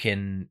 You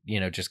can,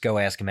 just go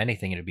ask him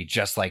anything and it'd be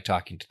just like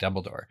talking to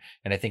Dumbledore.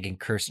 And I think in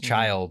Cursed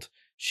Child,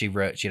 she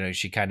wrote,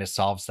 she kind of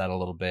solves that a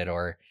little bit,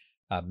 or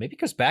maybe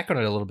goes back on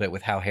it a little bit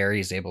with how Harry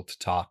is able to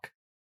talk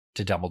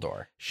to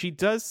Dumbledore. She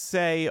does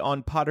say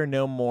on Potter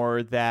No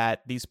More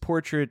that these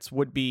portraits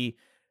would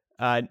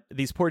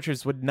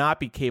not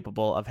be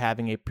capable of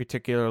having a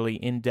particularly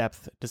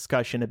in-depth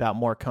discussion about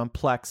more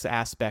complex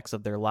aspects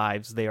of their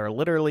lives. They are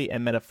literally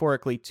and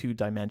metaphorically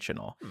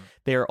two-dimensional.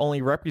 They are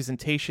only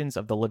representations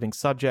of the living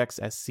subjects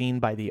as seen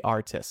by the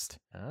artist.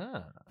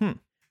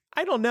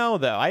 I don't know,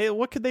 though.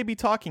 What could they be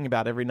talking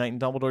about every night in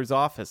Dumbledore's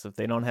office if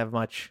they don't have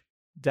much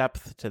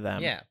depth to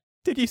them? Yeah.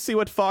 Did you see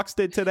what Fox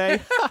did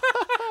today?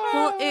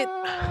 Well,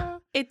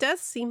 it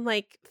does seem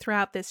like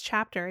throughout this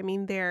chapter, I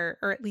mean, or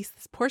at least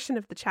this portion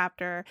of the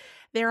chapter,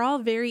 they're all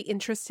very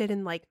interested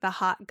in like the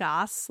hot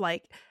goss.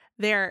 Like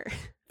they're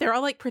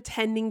all like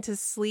pretending to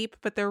sleep,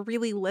 but they're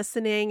really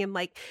listening and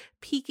like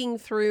peeking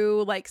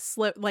through like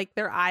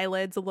their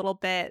eyelids a little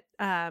bit.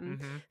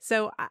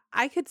 So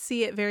I could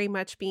see it very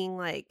much being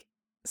like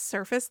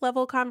surface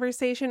level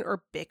conversation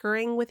or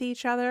bickering with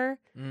each other,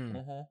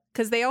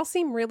 because they all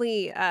seem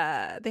really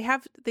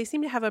they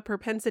seem to have a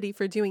propensity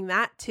for doing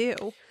that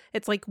too.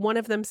 It's like one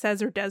of them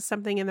says or does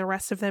something and the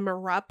rest of them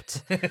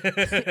erupt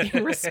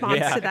in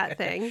response to that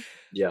thing.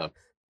 Yeah,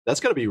 that's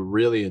going to be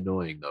really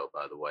annoying though,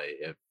 by the way,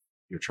 if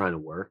you're trying to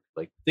work.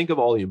 Like, think of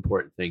all the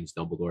important things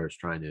Dumbledore is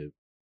trying to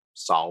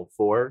solve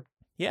for,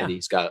 and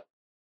he's got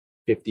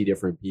 50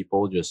 different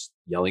people just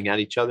yelling at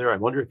each other. I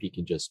wonder if he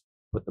can just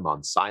put them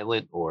on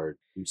silent or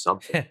do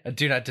something.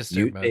 Do not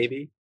disturb mode.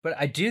 Maybe. But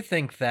I do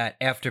think that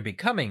after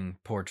becoming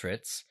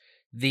portraits,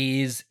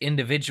 these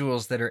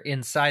individuals that are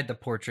inside the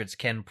portraits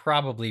can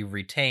probably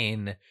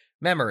retain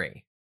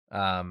memory.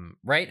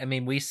 Right? I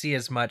mean, we see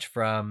as much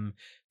from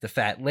the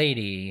fat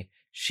lady.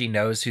 She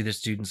knows who the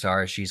students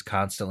are. She's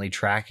constantly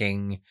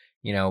tracking,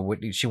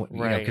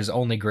 because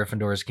only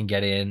Gryffindors can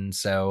get in.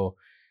 So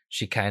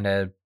she kind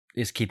of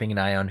is keeping an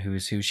eye on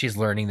who's who. She's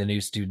learning the new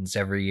students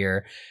every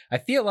year. I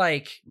feel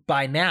like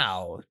by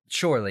now,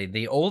 surely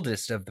the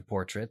oldest of the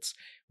portraits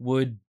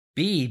would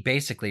be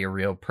basically a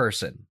real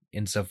person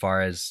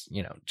insofar as,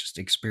 just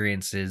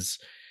experiences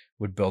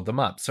would build them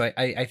up. So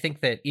I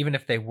think that even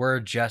if they were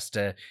just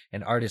an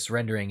artist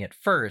rendering at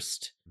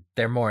first,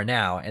 they're more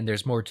now, and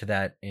there's more to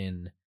that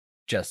in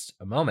just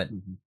a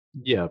moment.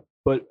 Yeah.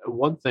 But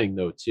one thing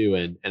though, too,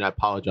 and I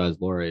apologize,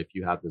 Laura, if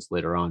you have this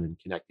later on in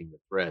connecting the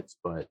threads,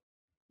 but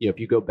if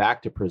you go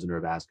back to Prisoner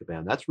of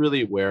Azkaban, that's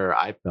really where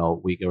I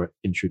felt we got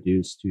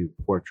introduced to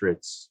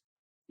portraits'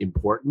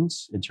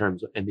 importance in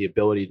terms of, and the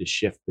ability to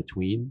shift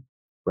between,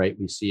 right?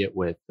 We see it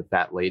with the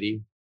fat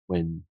lady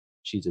when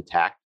she's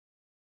attacked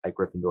at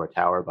Gryffindor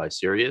Tower by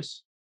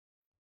Sirius.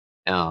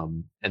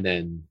 And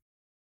then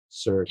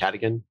Sir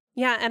Cadogan.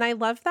 Yeah, and I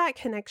love that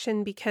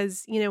connection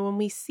because, when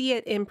we see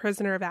it in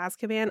Prisoner of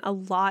Azkaban, a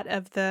lot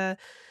of the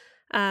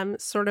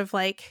sort of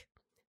like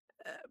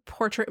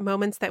portrait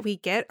moments that we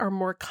get are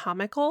more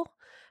comical.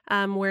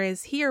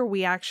 Whereas here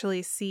we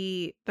actually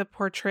see the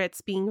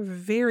portraits being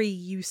very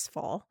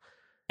useful.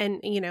 And,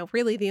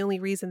 really the only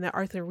reason that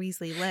Arthur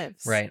Weasley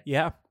lives. Right.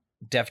 Yeah.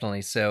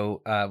 Definitely.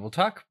 So we'll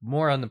talk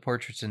more on the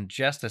portraits in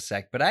just a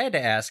sec. But I had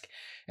to ask,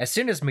 as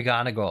soon as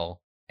McGonagall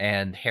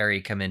and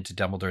Harry come into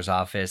Dumbledore's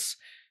office,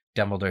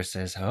 Dumbledore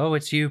says, "Oh,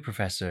 it's you,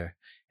 Professor."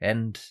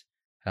 And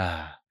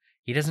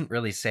he doesn't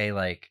really say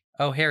like,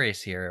 "Oh,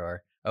 Harry's here,"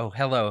 or "Oh,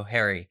 hello,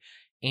 Harry."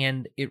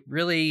 And it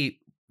really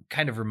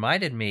kind of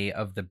reminded me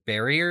of the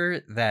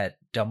barrier that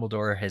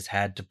Dumbledore has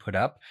had to put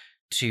up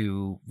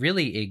to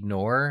really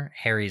ignore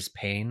Harry's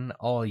pain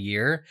all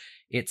year.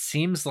 It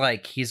seems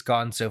like he's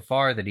gone so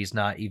far that he's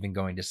not even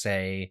going to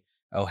say,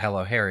 "Oh,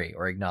 hello, Harry,"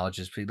 or acknowledge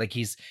his plea. Like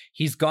he's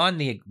gone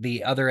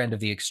the other end of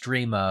the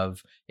extreme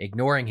of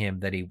ignoring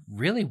him, that he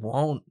really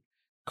won't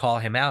call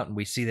him out. And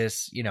we see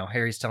this,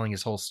 Harry's telling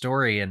his whole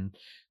story and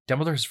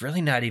Dumbledore's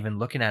really not even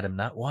looking at him,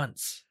 not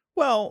once.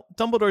 Well,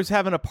 Dumbledore's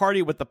having a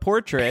party with the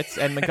portraits,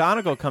 and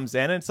McGonagall comes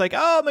in, and it's like,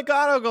 "Oh,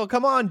 McGonagall,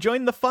 come on,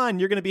 join the fun.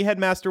 You're going to be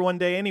headmaster one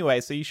day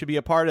anyway, so you should be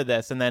a part of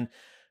this." And then,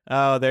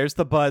 oh, there's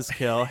the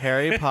buzzkill,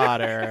 Harry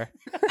Potter.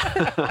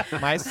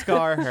 My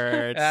scar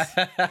hurts.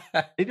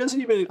 He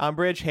doesn't even.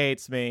 Umbridge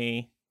hates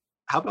me.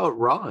 How about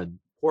Ron?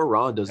 Poor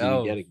Ron doesn't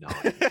even get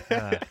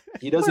acknowledged.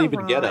 He doesn't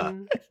even get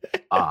a.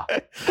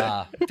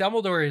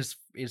 Dumbledore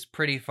is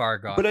pretty far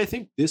gone. But I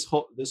think this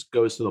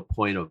goes to the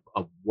point of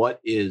what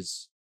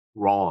is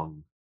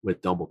wrong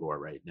with Dumbledore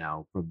right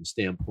now from the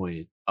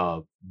standpoint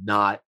of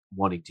not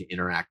wanting to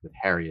interact with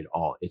Harry at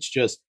all. It's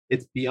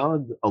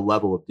beyond a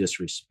level of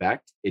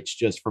disrespect. It's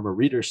just from a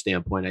reader's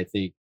standpoint, I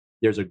think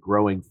there's a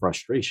growing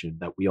frustration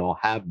that we all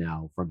have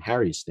now from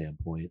Harry's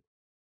standpoint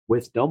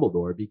with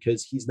Dumbledore,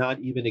 because he's not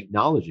even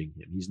acknowledging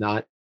him. He's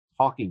not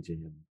talking to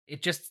him.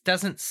 It just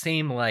doesn't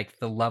seem like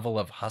the level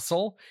of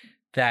hustle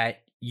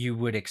that you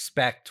would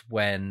expect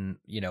when,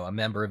 a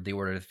member of the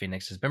Order of the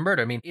Phoenix has been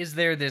murdered. I mean, is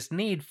there this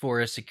need for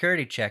a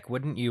security check?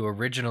 Wouldn't you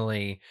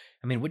really,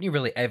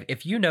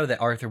 if you know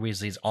that Arthur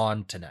Weasley's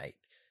on tonight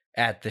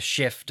at the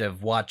shift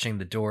of watching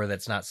the door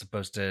that's not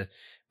supposed to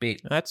be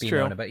true.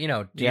 known about,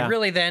 do you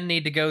really then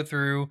need to go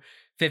through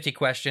 50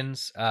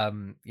 questions?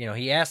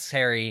 He asks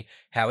Harry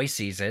how he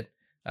sees it.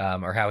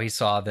 Or how he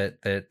saw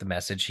the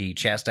message. He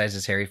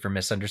chastises Harry for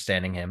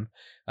misunderstanding him,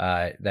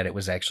 that it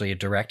was actually a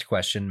direct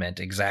question meant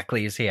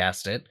exactly as he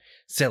asked it.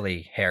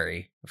 Silly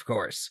Harry, of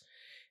course.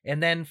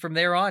 And then from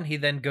there on, he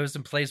then goes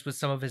and plays with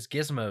some of his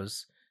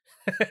gizmos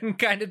and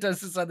kind of does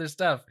this other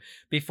stuff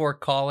before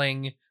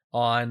calling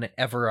on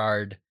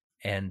Everard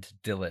and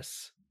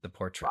Dilys, the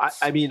portraits.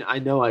 I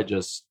know I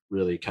just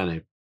really kind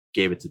of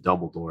gave it to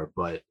Dumbledore,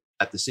 but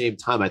at the same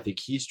time, I think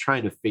he's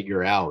trying to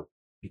figure out,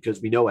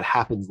 because we know what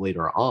happens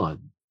later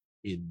on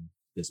in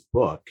this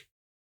book,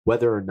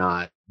 whether or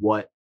not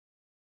what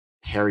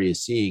Harry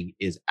is seeing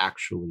is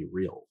actually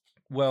real.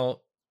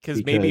 Well,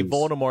 because maybe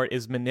Voldemort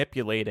is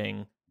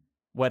manipulating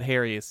what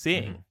Harry is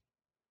seeing. Mm-hmm.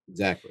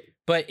 Exactly.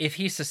 But if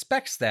he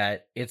suspects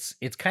that, it's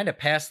kind of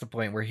past the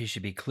point where he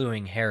should be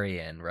cluing Harry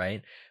in,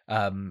 right?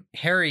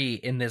 Harry,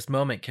 in this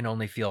moment, can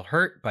only feel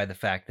hurt by the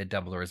fact that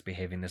Dumbledore is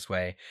behaving this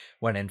way,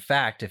 when in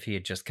fact, if he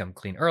had just come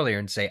clean earlier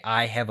and say,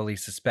 "I heavily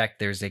suspect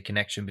there's a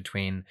connection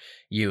between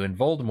you and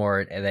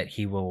Voldemort that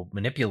he will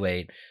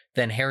manipulate,"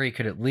 then Harry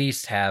could at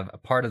least have a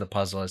part of the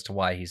puzzle as to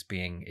why he's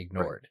being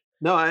ignored.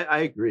 Right. No, I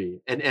agree.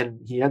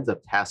 And he ends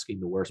up tasking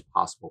the worst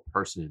possible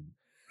person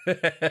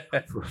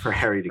for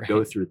Harry to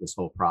go through this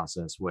whole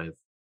process with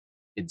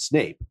in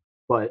Snape.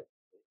 But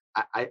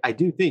I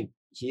do think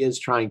he is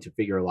trying to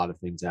figure a lot of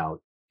things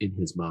out in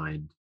his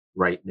mind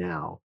right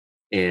now.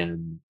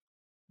 And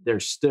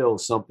there's still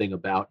something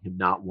about him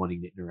not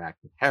wanting to interact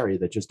with Harry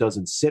that just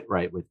doesn't sit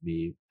right with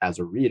me as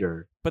a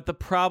reader. But the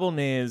problem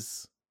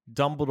is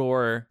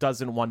Dumbledore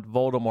doesn't want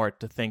Voldemort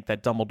to think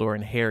that Dumbledore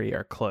and Harry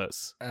are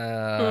close.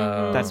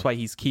 That's why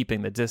he's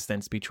keeping the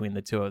distance between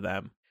the two of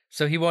them.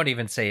 So he won't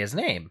even say his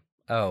name.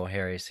 "Oh,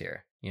 Harry's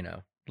here,"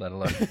 let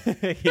alone.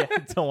 Yeah,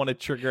 don't want to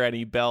trigger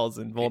any bells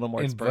in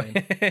Voldemort's brain.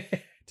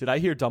 Did I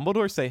hear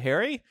Dumbledore say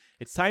Harry?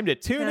 It's time to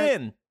tune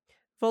in.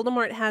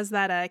 Voldemort has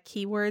that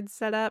keyword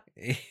set up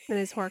in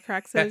his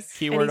Horcruxes.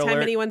 Keyword Anytime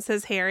alert. anyone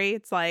says Harry,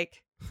 it's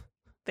like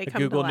they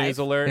come Google to life. News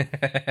alert.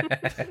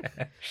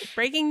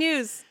 Breaking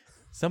news.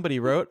 Somebody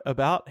wrote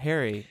about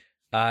Harry.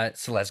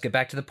 So let's get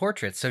back to the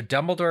portraits. So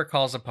Dumbledore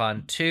calls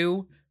upon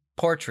two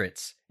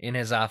portraits in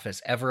his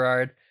office,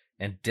 Everard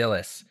and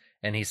Dilys.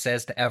 And he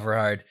says to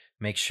Everard,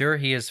 "Make sure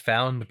he is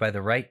found by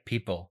the right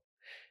people."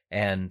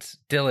 And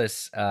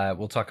Dilys,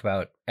 we'll talk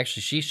about,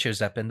 actually, she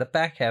shows up in the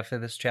back half of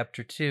this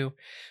chapter too,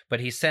 but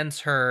he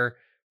sends her.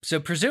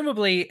 So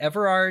presumably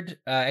Everard,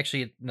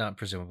 actually, not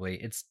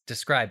presumably, it's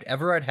described.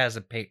 Everard has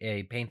a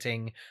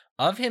painting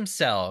of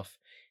himself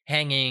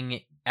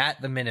hanging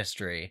at the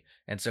ministry.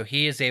 And so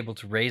he is able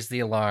to raise the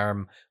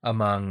alarm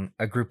among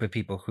a group of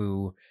people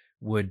who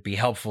would be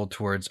helpful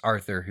towards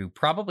Arthur, who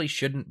probably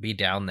shouldn't be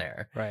down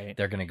there. Right.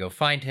 They're going to go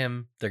find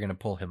him. They're going to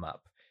pull him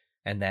up.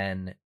 And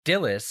then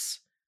Dilys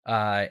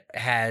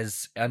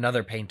has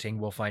another painting,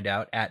 we'll find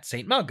out, at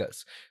St.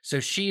 Mungo's. So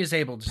she is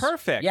able to...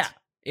 Perfect. Yeah,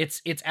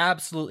 it's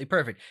absolutely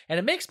perfect. And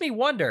it makes me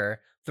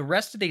wonder, the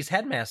rest of these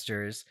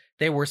headmasters,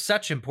 they were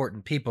such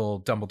important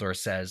people, Dumbledore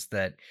says,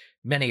 that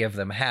many of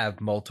them have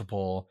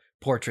multiple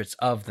portraits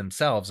of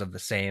themselves, of the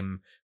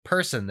same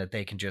person, that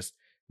they can just...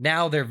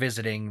 Now they're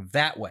visiting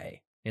that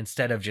way.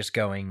 Instead of just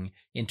going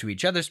into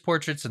each other's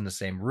portraits in the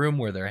same room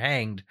where they're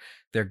hanged,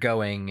 they're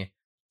going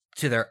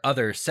to their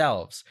other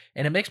selves.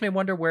 And it makes me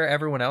wonder where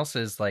everyone else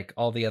is, like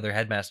all the other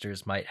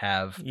headmasters might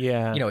have.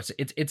 Yeah. You know,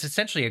 it's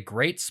essentially a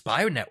great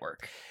spy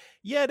network.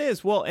 Yeah, it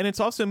is. Well, and it's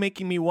also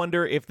making me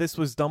wonder if this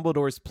was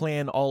Dumbledore's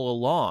plan all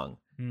along.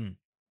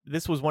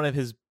 This was one of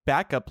his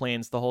backup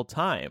plans the whole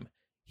time.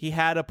 He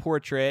had a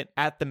portrait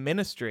at the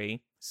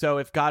Ministry, so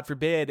if, God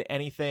forbid,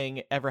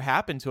 anything ever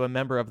happened to a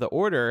member of the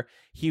Order,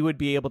 he would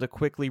be able to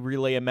quickly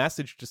relay a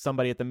message to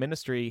somebody at the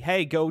Ministry,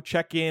 hey, go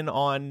check in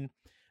on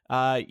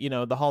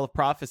the Hall of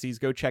Prophecies,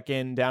 go check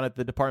in down at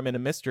the Department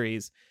of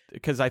Mysteries,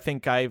 because I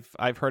think I've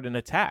heard an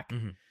attack.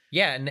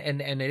 Yeah,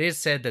 and it is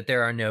said that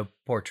there are no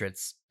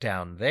portraits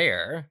down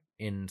there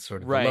in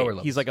sort of the Right. lower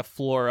levels. He's like a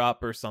floor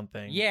up or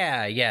something.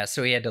 Yeah,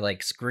 so he had to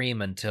like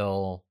scream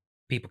until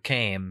people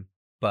came,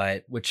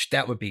 but which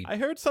that would be... I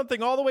heard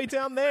something all the way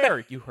down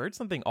there. You heard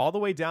something all the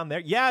way down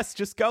there? Yes,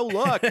 just go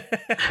look.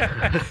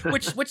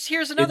 which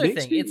here's another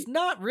thing. It's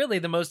not really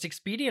the most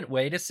expedient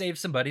way to save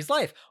somebody's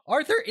life.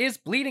 Arthur is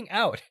bleeding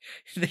out.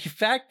 The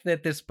fact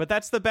that this... But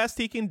that's the best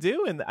he can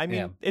do, and I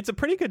mean, It's a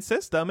pretty good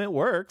system. It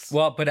works.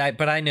 Well, but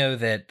I know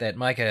that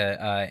Micah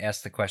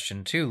asked the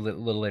question too a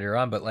little later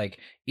on, but like,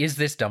 is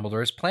this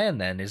Dumbledore's plan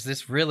then? Is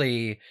this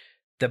really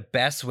the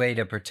best way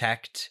to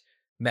protect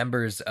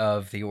members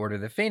of the Order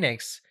of the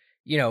Phoenix?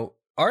 You know,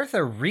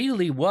 Arthur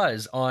really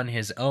was on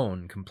his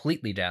own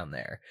completely down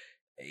there.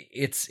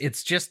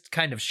 It's just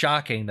kind of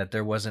shocking that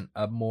there wasn't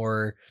a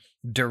more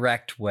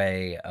direct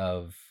way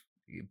of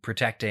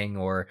protecting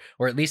or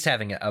at least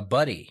having a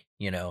buddy,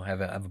 you know,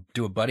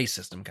 do a buddy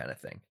system kind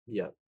of thing.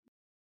 Yeah.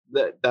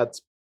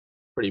 That's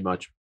pretty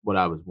much what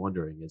I was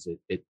wondering. Is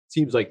it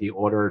seems like the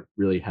Order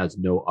really has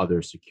no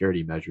other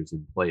security measures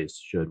in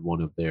place should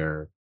one of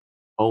their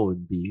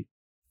own be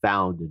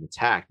found and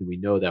attacked, and we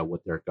know that what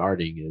they're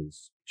guarding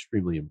is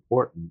extremely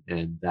important,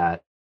 and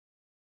that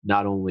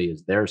not only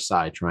is their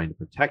side trying to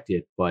protect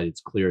it, but it's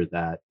clear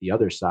that the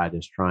other side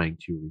is trying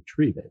to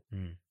retrieve it.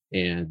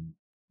 And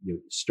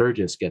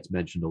Sturgis gets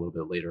mentioned a little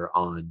bit later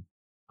on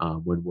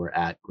when we're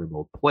at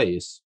Grimmauld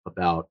Place,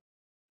 about,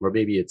 or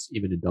maybe it's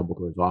even in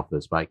Dumbledore's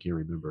office, but I can't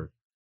remember.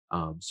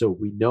 So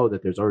we know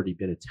that there's already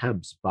been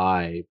attempts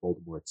by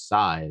Voldemort's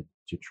side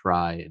to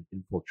try and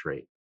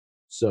infiltrate.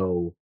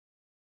 So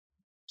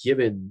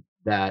given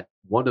that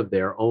one of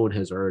their own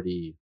has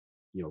already,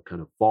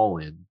 kind of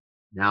fallen,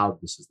 now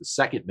this is the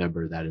second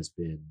member that has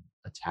been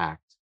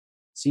attacked.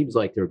 Seems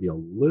like there would be a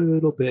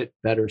little bit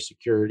better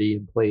security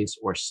in place,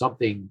 or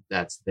something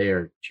that's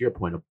there, to your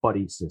point, a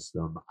buddy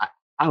system.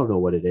 I don't know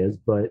what it is,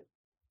 but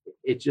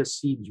it just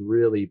seems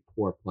really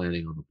poor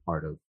planning on the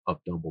part of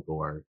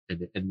Dumbledore,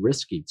 and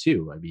risky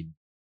too. I mean,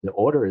 the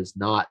Order is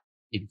not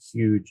in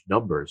huge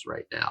numbers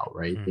right now,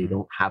 right? They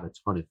don't have a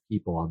ton of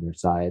people on their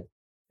side,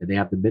 and they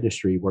have the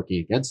Ministry working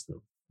against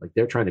them. Like,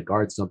 they're trying to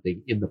guard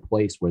something in the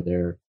place where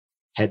their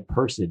head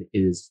person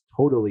is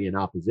totally in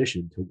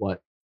opposition to what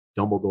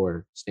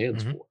Dumbledore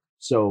stands for.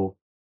 So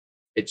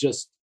it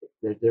just,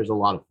 there's a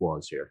lot of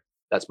flaws here.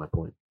 That's my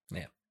point.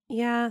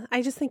 Yeah,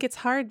 I just think it's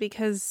hard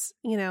because,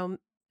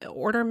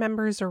 Order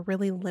members are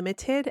really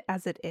limited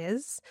as it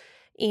is.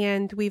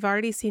 And we've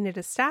already seen it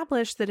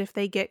established that if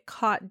they get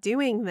caught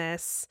doing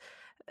this,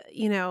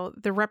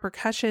 the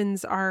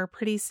repercussions are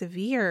pretty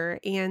severe,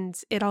 and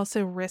it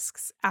also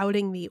risks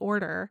outing the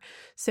Order.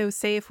 So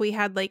say if we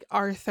had like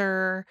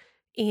Arthur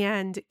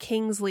and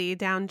Kingsley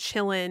down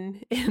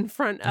chilling in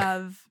front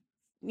of,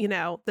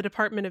 the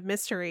Department of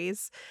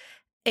Mysteries.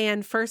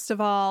 And first of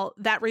all,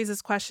 that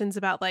raises questions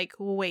about like,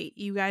 wait,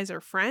 you guys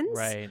are friends?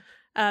 Right.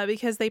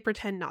 Because they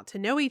pretend not to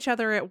know each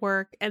other at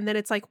work. And then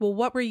it's like, well,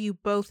 what were you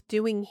both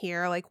doing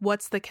here? Like,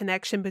 what's the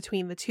connection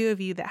between the two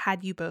of you that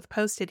had you both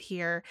posted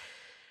here?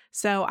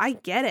 So I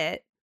get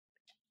it.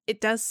 It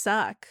does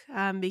suck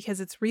because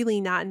it's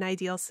really not an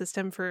ideal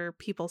system for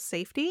people's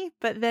safety.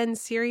 But then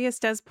Sirius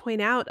does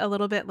point out a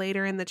little bit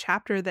later in the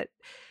chapter that,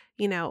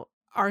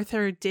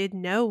 Arthur did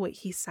know what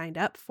he signed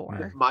up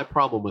for. My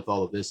problem with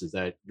all of this is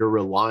that you're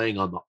relying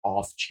on the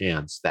off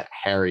chance that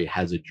Harry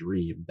has a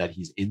dream that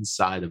he's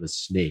inside of a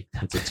snake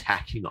that's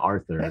attacking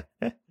Arthur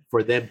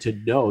for them to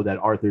know that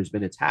Arthur's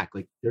been attacked.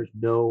 Like, there's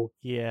no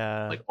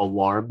like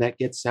alarm that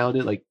gets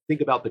sounded. Like, think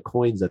about the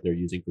coins that they're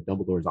using for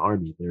Dumbledore's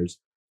army.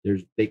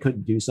 They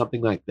couldn't do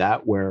something like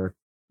that where,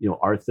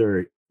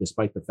 Arthur,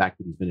 despite the fact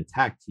that he's been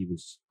attacked, he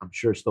was, I'm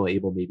sure, still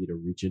able maybe to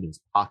reach in his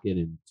pocket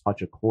and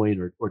touch a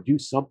coin or do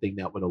something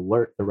that would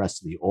alert the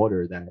rest of the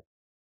Order that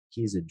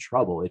he's in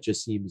trouble. It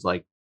just seems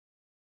like,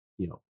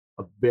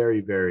 a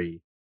very,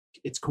 very,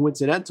 it's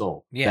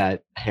coincidental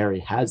that Harry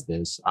has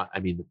this. I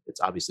mean,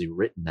 it's obviously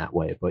written that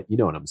way, but you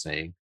know what I'm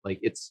saying? Like,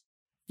 it's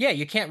Yeah,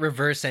 you can't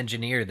reverse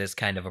engineer this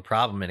kind of a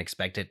problem and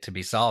expect it to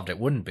be solved. It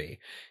wouldn't be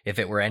if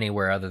it were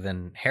anywhere other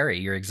than Harry.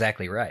 You're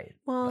exactly right.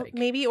 Well,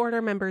 maybe Order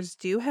members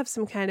do have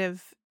some kind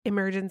of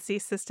emergency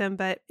system,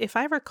 but if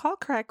I recall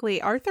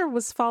correctly, Arthur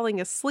was falling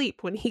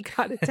asleep when he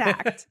got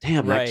attacked.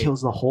 Damn, that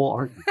kills the whole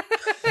argument.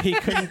 He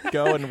couldn't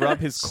go and rub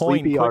his coin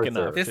Sleepy quick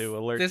Arthur. enough to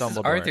alert this Dumbledore. Is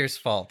Arthur's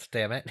fault,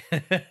 damn it.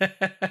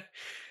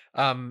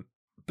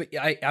 But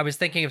I was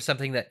thinking of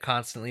something that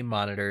constantly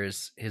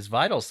monitors his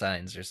vital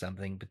signs or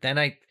something. But then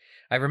I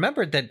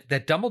remembered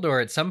that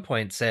Dumbledore at some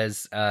point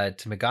says to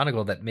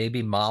McGonagall that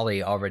maybe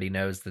Molly already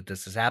knows that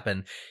this has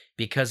happened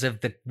because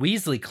of the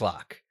Weasley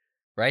clock,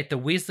 right? The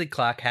Weasley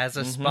clock has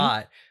a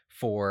spot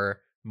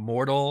for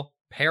mortal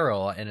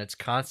peril, and it's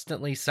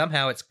constantly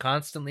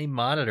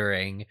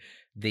monitoring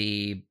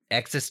the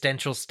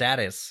existential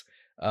status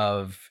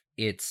of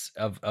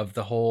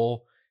the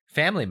whole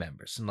family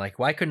members. And like,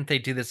 why couldn't they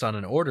do this on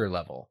an order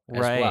level as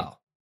well?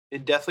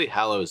 In Deathly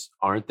Hallows,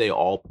 aren't they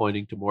all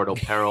pointing to mortal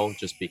peril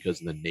just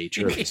because of the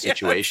nature of the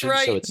situation?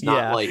 Right. So it's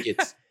not like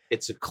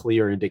it's a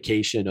clear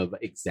indication of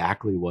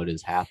exactly what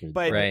has happened.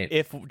 But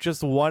if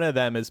just one of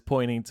them is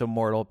pointing to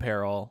mortal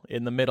peril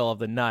in the middle of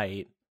the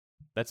night,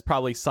 that's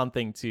probably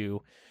something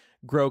to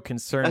grow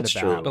concerned That's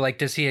about. true. But like,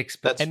 does he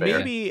expect? That's And fair.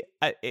 maybe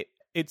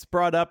it's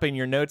brought up in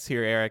your notes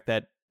here, Eric,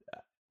 that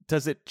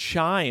does it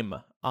chime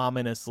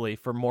ominously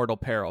for mortal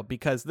peril?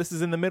 Because this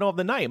is in the middle of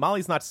the night.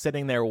 Molly's not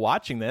sitting there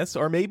watching this,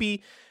 or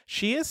maybe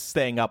she is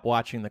staying up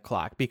watching the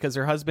clock because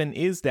her husband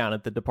is down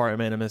at the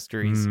Department of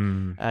Mysteries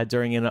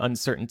during an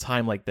uncertain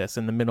time like this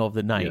in the middle of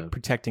the night,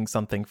 protecting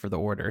something for the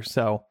Order.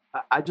 So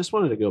I just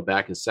wanted to go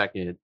back a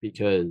second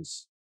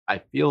because I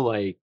feel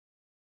like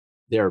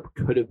there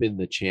could have been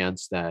the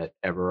chance that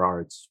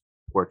Everard's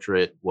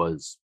portrait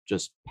was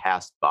just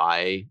passed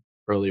by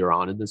earlier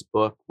on in this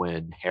book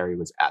when Harry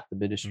was at the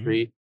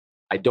Ministry.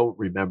 I don't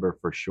remember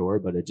for sure,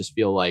 but I just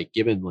feel like,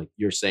 given like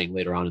you're saying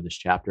later on in this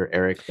chapter,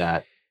 Eric,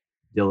 that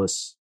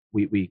Dilys,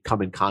 we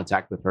come in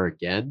contact with her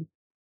again.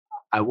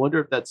 I wonder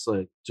if that's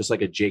just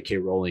like a J.K.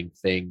 Rowling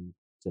thing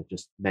to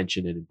just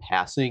mention it in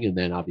passing, and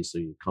then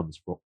obviously it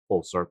comes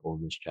full circle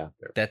in this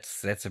chapter.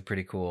 That's a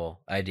pretty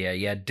cool idea.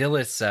 Yeah,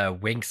 Dilys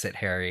winks at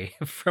Harry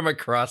from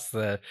across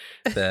the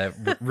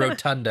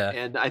rotunda.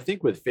 And I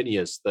think with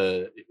Phineas,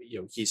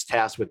 he's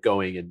tasked with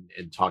going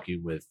and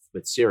talking with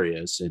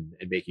Sirius and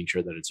making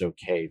sure that it's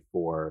okay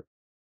for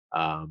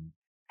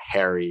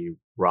Harry,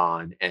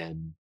 Ron,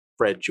 and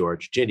Fred,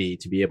 George, Ginny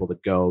to be able to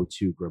go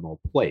to Grimmauld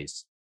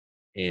Place.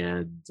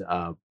 And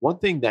one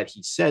thing that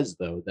he says,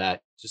 though, that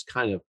just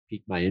kind of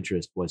piqued my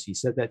interest was he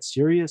said that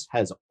Sirius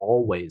has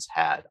always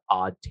had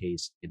odd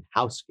taste in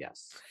house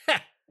guests.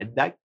 And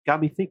that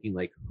got me thinking,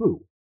 like,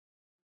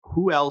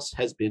 who else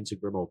has been to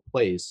Grimmauld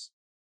Place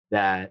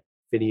that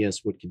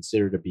Phineas would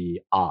consider to be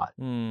odd?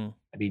 I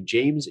mean,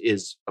 James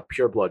is a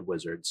pureblood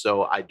wizard,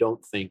 so I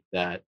don't think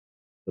that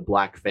the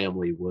Black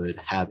family would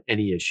have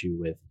any issue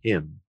with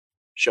him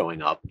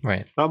showing up.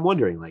 Right. But I'm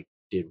wondering, like,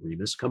 did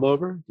Remus come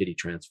over? Did he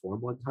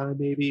transform one time,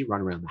 maybe? Run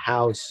around the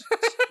house?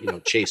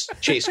 Chase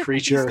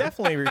creature? he's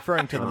definitely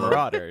referring to the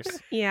Marauders.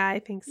 Yeah, I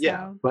think so.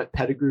 Yeah, but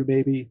Pettigrew,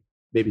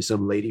 maybe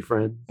some lady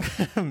friend.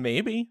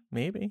 maybe.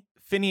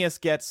 Phineas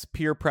gets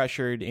peer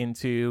pressured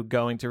into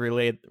going to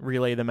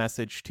relay the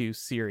message to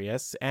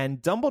Sirius,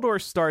 and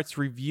Dumbledore starts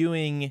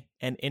reviewing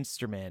an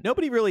instrument.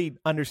 Nobody really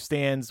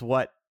understands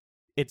what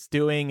it's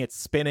doing. It's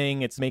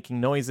spinning. It's making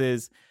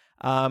noises.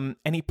 And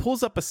he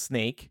pulls up a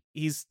snake.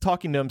 He's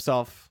talking to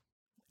himself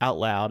out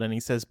loud, and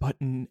he says, "But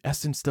in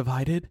essence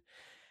divided."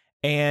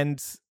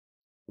 And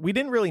we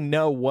didn't really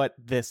know what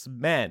this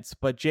meant,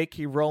 but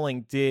J.K.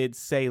 Rowling did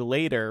say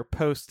later,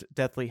 post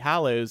Deathly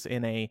Hallows,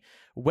 in a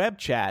web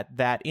chat,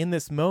 that in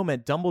this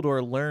moment,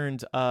 Dumbledore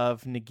learned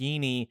of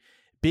Nagini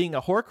being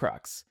a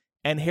Horcrux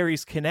and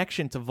Harry's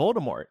connection to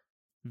Voldemort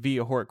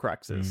via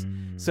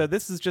Horcruxes. So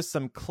this is just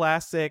some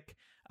classic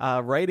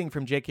writing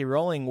from J.K.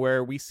 Rowling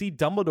where we see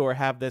Dumbledore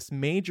have this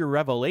major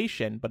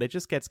revelation, but it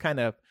just gets kind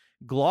of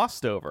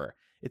glossed over.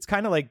 It's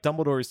kind of like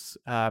Dumbledore's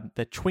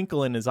the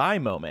twinkle in his eye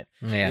moment.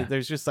 Yeah.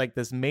 There's just like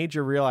this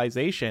major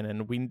realization,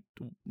 and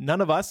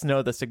none of us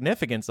know the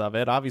significance of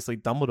it. Obviously,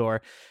 Dumbledore,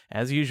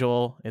 as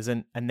usual,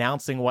 isn't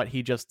announcing what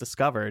he just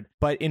discovered.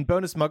 But in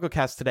Bonus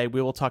MuggleCast today,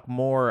 we will talk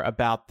more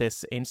about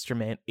this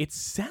instrument. It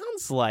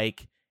sounds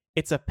like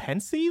it's a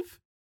pensieve,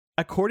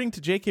 according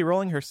to J.K.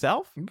 Rowling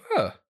herself.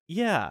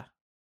 Yeah.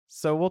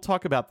 So we'll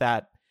talk about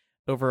that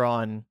over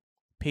on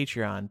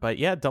Patreon. But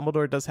yeah,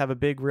 Dumbledore does have a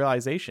big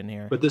realization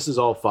here. But this is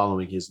all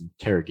following his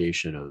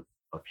interrogation of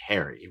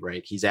Harry,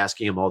 right? He's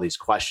asking him all these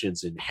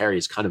questions, and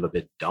Harry's kind of a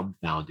bit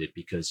dumbfounded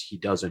because he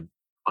doesn't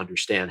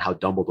understand how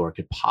Dumbledore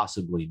could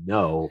possibly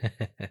know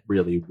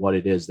really what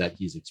it is that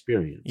he's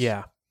experienced.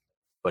 Yeah.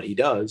 But he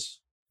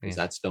does, because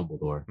that's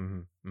Dumbledore.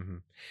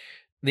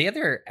 The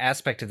other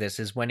aspect of this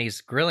is when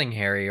he's grilling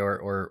Harry,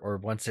 or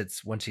once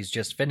he's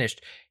just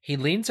finished, he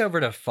leans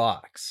over to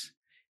Fawkes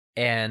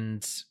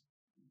and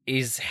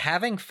is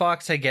having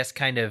Fawkes, I guess,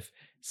 kind of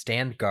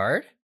stand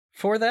guard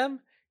for them.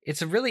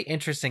 it's a really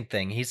interesting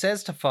thing. He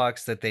says to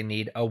Fawkes that they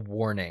need a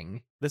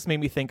warning. This made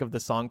me think of the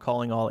song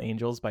Calling All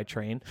Angels by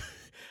Train.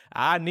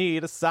 I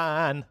need a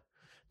sign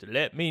to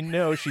let me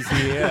know she's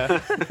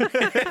here.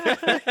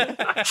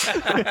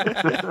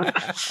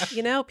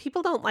 You know,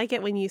 people don't like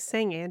it when you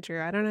sing,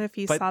 Andrew. I don't know if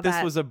you saw that. But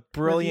this was a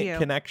brilliant review.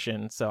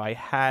 connection, so I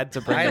had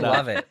to bring I it up.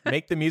 love it.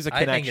 Make the music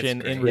I think it's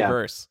connection in great.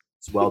 reverse.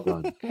 It's well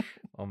done.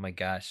 Oh my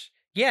gosh.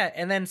 Yeah,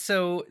 and then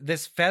so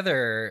this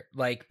feather,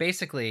 like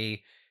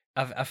basically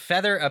a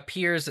feather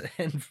appears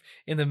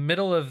in the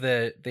middle of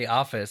the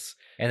office,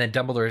 and then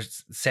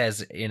Dumbledore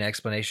says in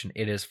explanation,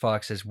 it is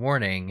Fawkes'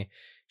 warning.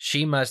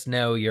 She must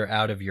know you're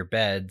out of your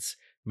beds.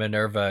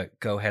 Minerva,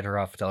 go head her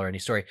off, tell her any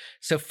story.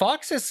 So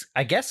Fawkes is,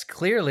 I guess,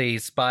 clearly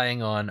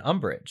spying on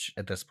Umbridge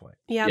at this point.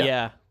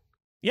 Yeah.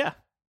 Yeah.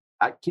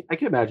 I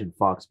can imagine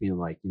Fox being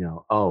like,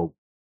 oh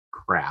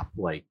crap,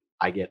 like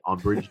I get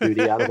Umbridge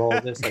duty out of all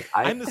of this. Like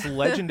I'm this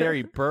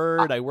legendary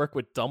bird. I work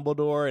with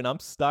Dumbledore, and I'm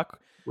stuck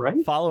right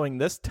following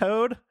this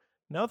toad.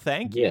 No,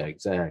 thank you. Yeah,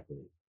 exactly.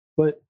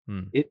 But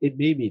it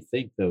made me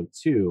think though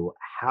too,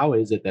 how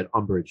is it that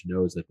Umbridge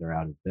knows that they're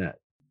out of bed?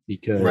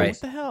 Because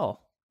What the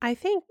hell? I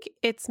think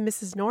it's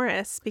Mrs.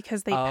 Norris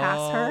because they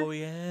pass her. Oh,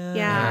 yeah.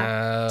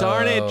 Yeah.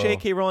 Darn it,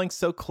 J.K. Rowling's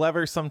so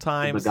clever and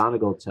sometimes.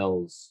 McGonagall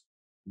tells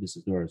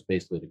Mrs. Norris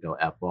basically to go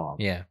F off.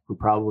 Yeah. Who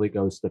probably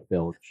goes to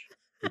Filch,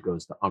 who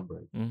goes to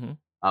Umbridge. Mm-hmm.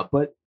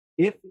 But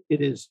if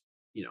it is,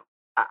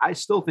 I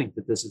still think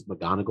that this is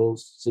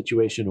McGonagall's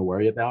situation to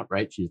worry about,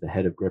 right? She's the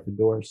head of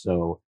Gryffindor.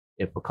 So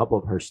if a couple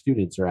of her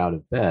students are out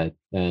of bed,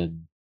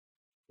 then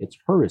it's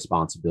her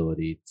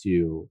responsibility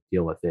to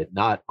deal with it,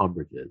 not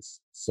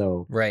Umbridge's.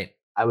 So Right.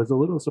 I was a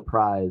little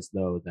surprised,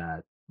 though,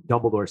 that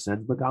Dumbledore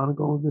sends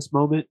McGonagall in this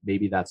moment.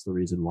 Maybe that's the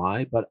reason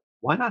why. But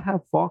why not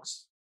have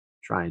Fawkes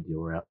try and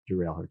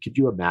derail her? Could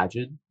you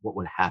imagine what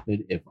would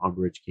happen if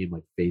Umbridge came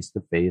like face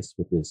to face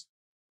with this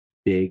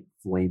big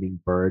flaming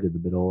bird in the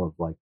middle of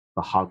like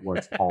the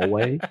Hogwarts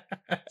hallway?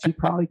 She'd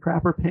probably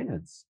crap her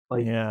pants,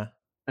 like, Yeah.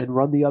 and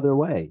run the other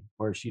way,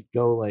 or she'd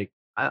go like,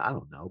 I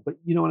don't know, but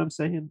you know what I'm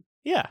saying?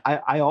 Yeah.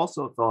 I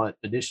also thought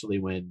initially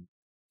when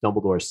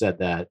Dumbledore said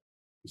that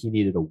he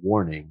needed a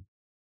warning,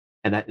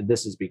 and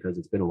this is because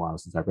it's been a while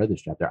since I've read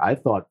this chapter, I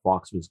thought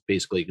Fawkes was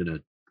basically going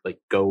to like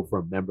go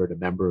from member to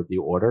member of the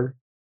Order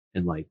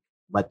and like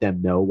let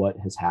them know what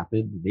has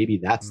happened.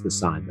 Maybe that's the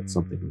sign that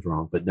something was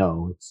wrong, but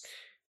no,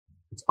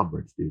 it's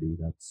Umbridge duty.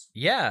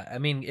 Yeah, I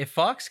mean, if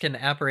Fawkes can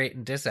apparate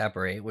and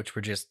disapparate, which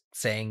we're just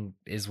saying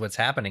is what's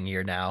happening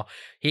here now,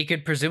 he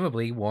could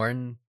presumably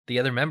warn the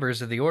other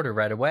members of the Order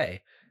right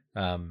away.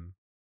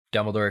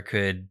 Dumbledore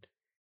could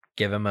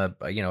give him a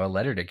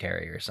letter to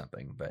carry or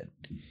something, but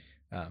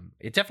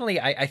it definitely,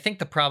 I think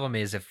the problem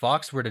is if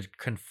Fawkes were to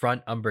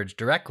confront Umbridge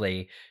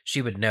directly,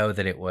 she would know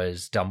that it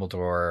was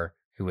Dumbledore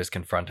who was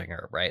confronting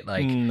her, right?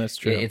 Like that's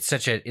true. It's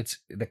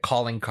the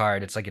calling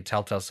card. It's like a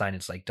telltale sign.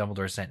 It's like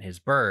Dumbledore sent his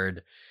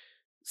bird.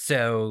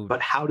 So,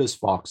 but how does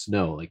Fawkes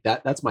know? Like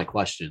that's my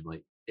question.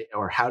 Like,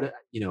 or how do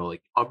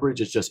like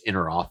Umbridge is just in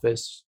her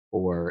office,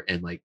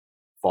 and like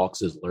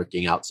Fawkes is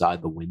lurking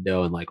outside the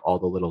window, and like all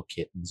the little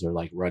kittens are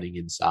like running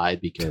inside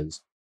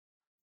because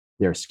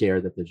they're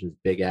scared that there's this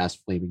big ass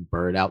flaming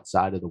bird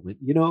outside of the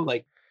window.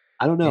 Like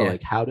I don't know. Yeah.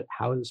 Like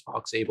how is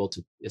Fawkes able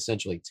to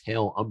essentially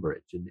tail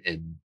Umbridge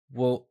and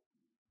well,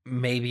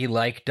 maybe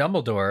like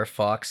Dumbledore,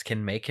 Fawkes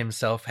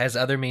has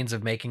other means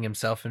of making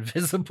himself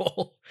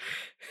invisible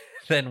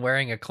than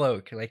wearing a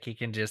cloak. Like he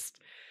can just,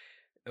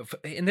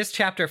 in this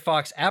chapter,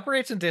 Fawkes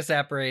apparates and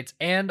disapparates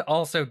and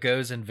also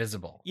goes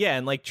invisible. Yeah,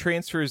 and like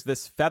transfers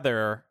this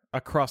feather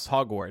across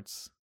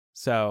Hogwarts.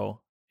 So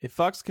if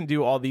Fawkes can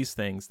do all these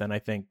things, then I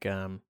think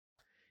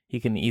he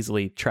can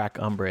easily track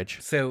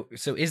Umbridge. So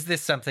is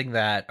this something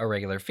that a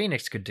regular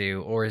Phoenix could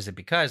do, or is it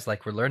because,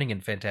 like we're learning in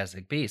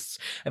Fantastic Beasts?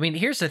 I mean,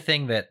 here's the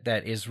thing that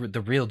is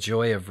the real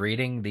joy of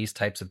reading these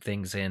types of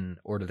things in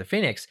Order of the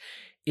Phoenix,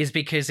 is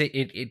because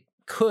it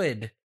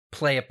could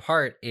play a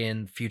part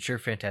in future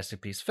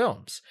Fantastic Beasts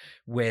films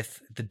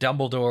with the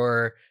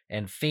Dumbledore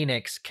and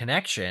Phoenix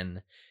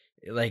connection.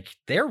 Like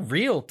they're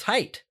real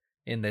tight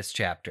in this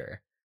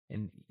chapter,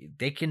 and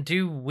they can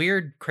do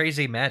weird,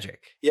 crazy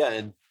magic. yeah,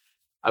 and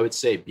I would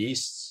say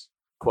beasts,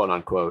 quote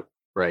unquote,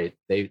 right?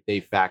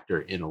 They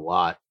factor in a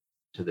lot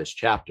to this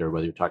chapter,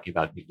 whether you're talking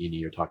about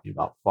Nagini or talking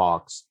about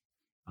Fawkes.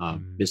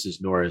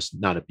 Mrs. Norris,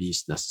 not a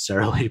beast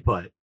necessarily,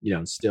 but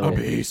still A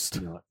beast.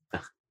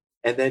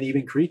 And then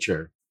even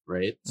Creature,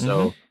 right?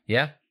 So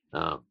Yeah.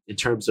 In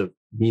terms of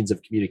means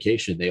of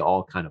communication, they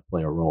all kind of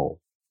play a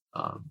role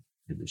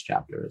in this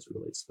chapter as it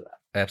relates to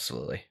that.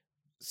 Absolutely.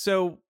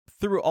 So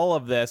through all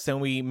of this, and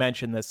we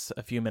mentioned this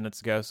a few minutes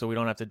ago, so we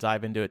don't have to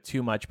dive into it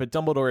too much, but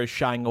Dumbledore is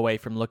shying away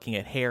from looking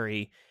at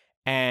Harry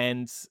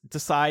and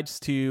decides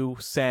to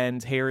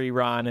send Harry,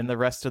 Ron, and the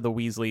rest of the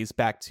Weasleys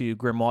back to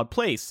Grimmauld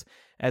Place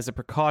as a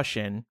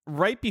precaution.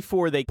 Right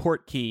before they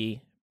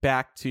portkey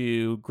back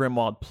to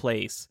Grimmauld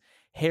Place,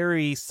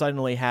 Harry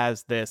suddenly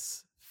has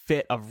this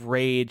fit of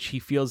rage. He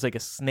feels like a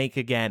snake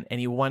again,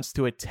 and he wants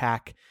to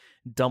attack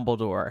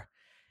Dumbledore.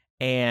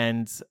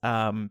 And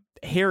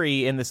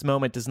Harry, in this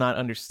moment, does not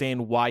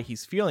understand why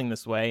he's feeling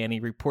this way, and he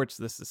reports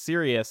this as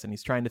Sirius, and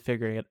he's trying to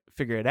figure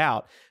it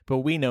out. But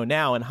we know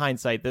now, in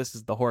hindsight, this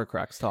is the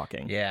Horcrux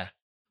talking. Yeah.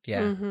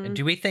 And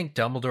do we think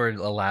Dumbledore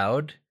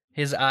allowed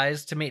his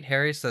eyes to meet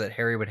Harry so that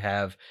Harry would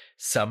have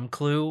some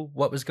clue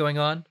what was going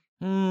on?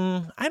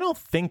 I don't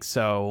think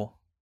so.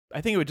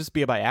 I think it would just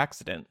be by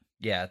accident.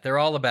 Yeah, they're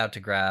all about to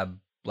grab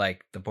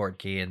like the port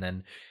key, and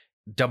then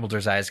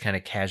Dumbledore's eyes kind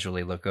of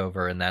casually look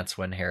over, and that's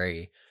when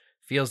Harry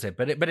feels it.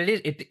 But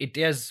it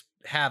does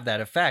have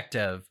that effect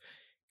of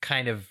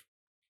kind of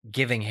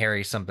giving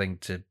Harry something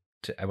to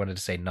I wanted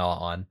to say gnaw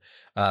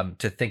on,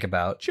 to think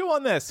about. Chew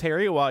on this,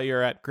 Harry, while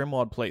you're at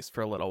Grimmauld Place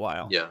for a little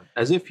while. Yeah,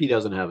 as if he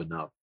doesn't have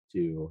enough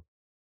to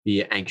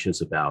be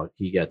anxious about.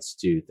 He gets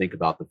to think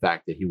about the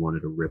fact that he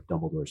wanted to rip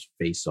Dumbledore's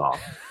face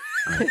off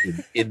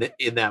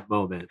in that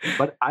moment.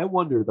 But I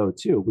wonder, though,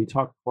 too, we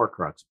talked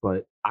Horcrux,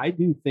 but I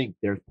do think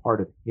there's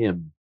part of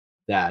him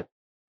that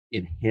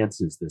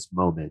enhances this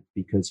moment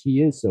because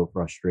he is so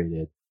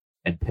frustrated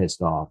and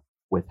pissed off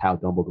with how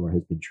Dumbledore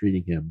has been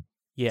treating him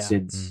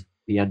since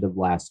the end of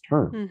last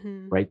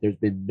term, right? There's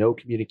been no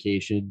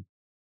communication,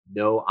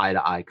 no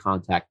eye-to-eye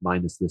contact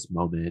minus this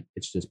moment.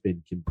 It's just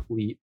been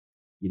complete,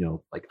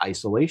 like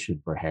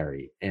isolation for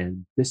Harry.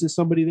 And this is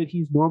somebody that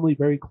he's normally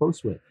very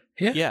close with.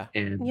 Yeah.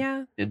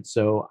 And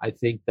so I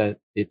think that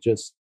it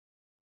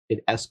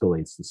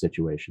escalates the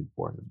situation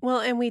for him. Well,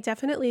 and we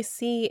definitely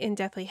see in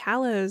Deathly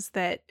Hallows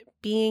that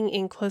being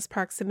in close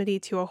proximity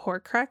to a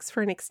Horcrux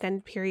for an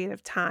extended period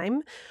of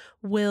time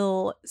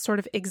will sort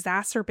of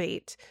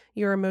exacerbate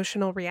your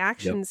emotional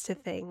reactions to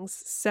things.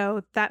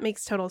 So that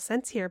makes total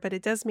sense here, but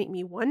it does make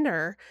me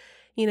wonder,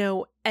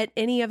 at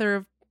any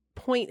other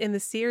point in the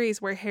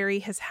series where Harry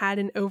has had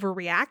an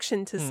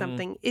overreaction to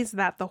something, is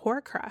that the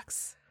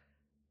Horcrux?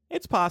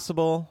 It's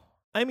possible.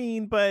 I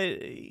mean, but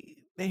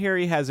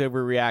Harry has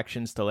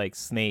overreactions to like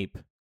Snape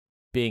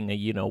being a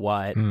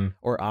you-know-what,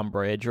 or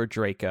Umbridge or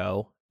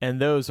Draco, and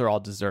those are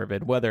all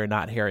deserved, whether or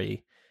not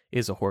Harry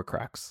is a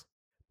Horcrux.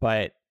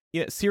 But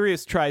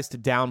Sirius tries to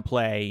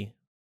downplay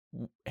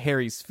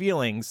Harry's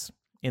feelings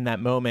in that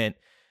moment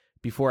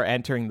before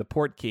entering the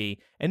portkey,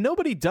 and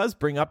nobody does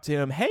bring up to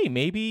him, hey,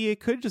 maybe it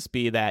could just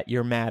be that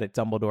you're mad at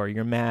Dumbledore,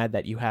 you're mad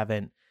that you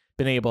haven't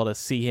been able to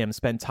see him,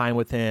 spend time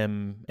with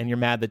him, and you're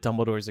mad that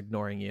Dumbledore's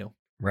ignoring you.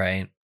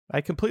 Right.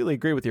 I completely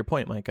agree with your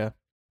point, Micah,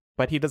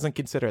 but he doesn't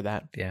consider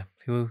that. Yeah.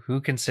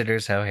 Who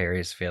considers how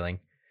Harry's feeling?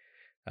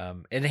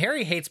 And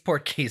Harry hates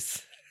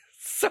portkeys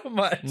so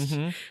much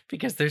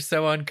because they're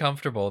so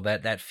uncomfortable.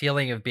 That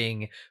feeling of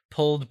being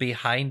pulled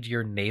behind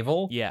your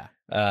navel. Yeah.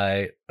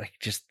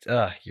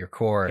 Your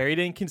core. Harry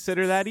didn't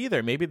consider that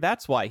either. Maybe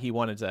that's why he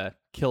wanted to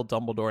kill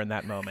Dumbledore in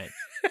that moment.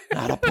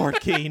 Not a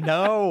portkey.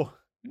 No.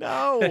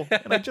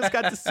 And I just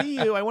got to see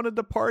you. I wanted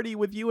to party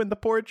with you in the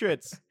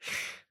portraits.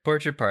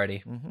 Portrait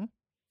party.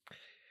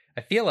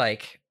 I feel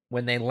like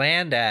when they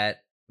land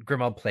at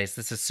Grimmauld Place,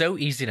 this is so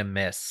easy to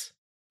miss,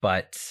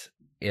 but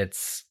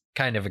it's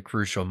kind of a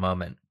crucial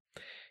moment.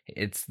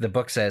 The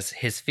book says,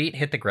 his feet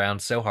hit the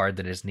ground so hard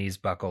that his knees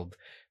buckled.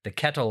 The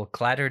kettle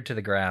clattered to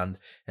the ground,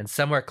 and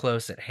somewhere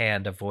close at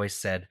hand a voice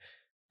said,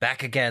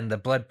 back again, the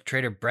blood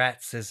traitor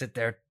brats, is it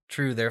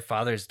true their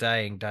father's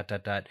dying, ...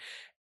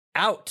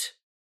 Out!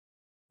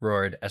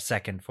 Roared a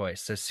second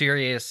voice. So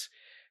Sirius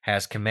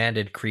has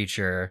commanded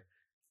Kreacher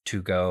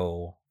to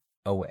go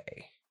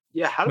away.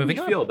 Yeah, how do we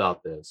feel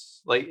about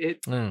this? Like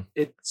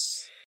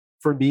it's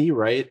for me,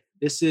 right?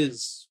 This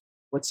is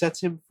what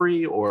sets him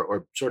free,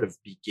 or sort of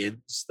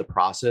begins the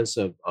process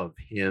of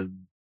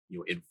him,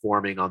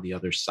 informing on the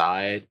other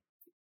side.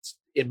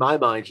 In my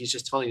mind, he's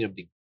just telling him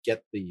to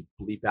get the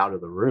bleep out of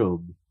the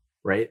room,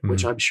 right?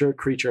 Which I'm sure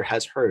Kreacher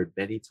has heard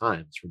many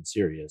times from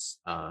Sirius,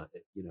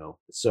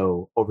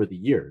 so over the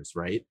years,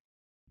 right?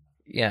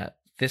 Yeah.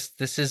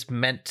 This is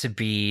meant to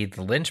be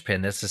the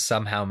linchpin. This is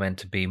somehow meant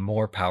to be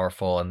more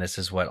powerful, and this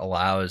is what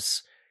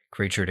allows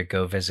Kreacher to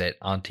go visit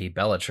Auntie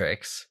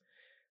Bellatrix.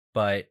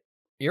 But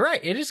you're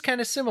right, it is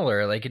kind of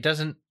similar. Like, it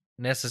doesn't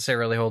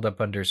necessarily hold up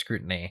under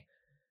scrutiny,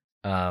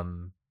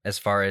 as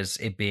far as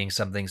it being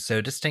something so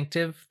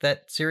distinctive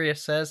that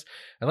Sirius says,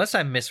 unless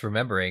I'm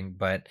misremembering.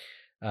 But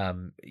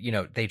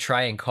they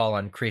try and call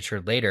on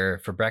Kreacher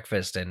later for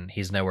breakfast, and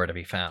he's nowhere to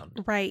be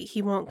found. Right,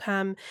 he won't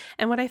come.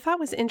 And what I thought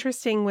was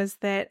interesting was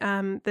that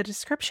the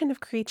description of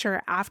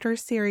Kreacher after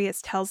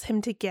Sirius tells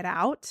him to get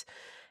out,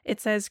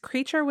 it says,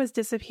 Kreacher was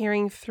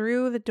disappearing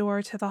through the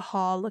door to the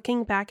hall,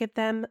 looking back at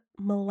them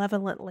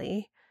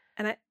malevolently.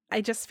 And I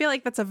just feel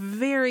like that's a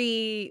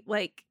very,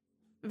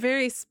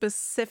 very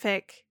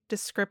specific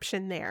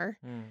description there.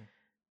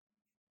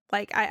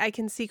 Like, I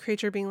can see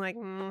Kreacher being like,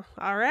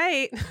 all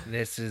right.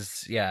 This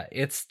is,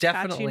 it's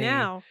definitely, got you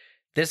now.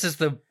 This is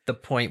the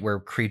point where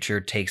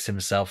Kreacher takes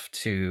himself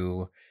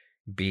to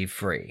be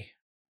free.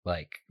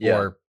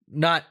 Or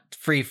not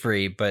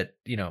free, but,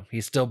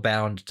 he's still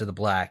bound to the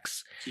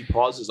Blacks. He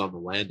pauses on the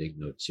landing,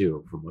 though,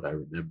 too, from what I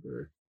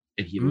remember.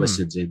 And he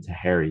listens into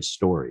Harry's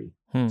story.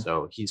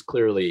 So he's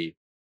clearly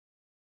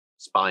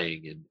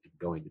spying and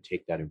going to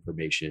take that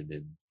information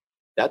and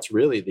that's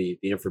really the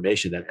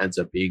information that ends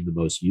up being the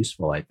most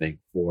useful, I think,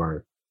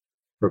 for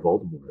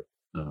Voldemort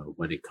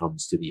when it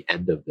comes to the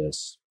end of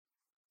this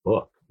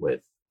book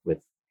with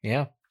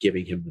Yeah.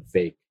 giving him the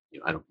fake,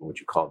 I don't know what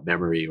you call it,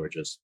 memory, or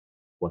just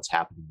what's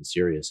happening to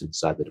Sirius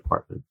inside the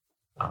Department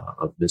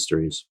of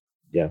Mysteries.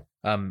 Yeah.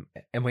 And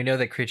we know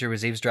that Creature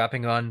was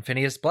eavesdropping on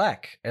Phineas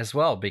Black as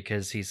well,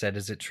 because he said,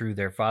 "Is it true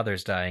their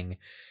father's dying?"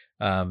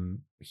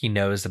 He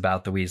knows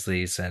about the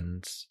Weasleys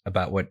and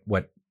about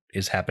what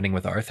is happening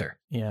with Arthur.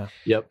 Yeah.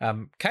 Yep.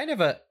 Kind of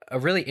a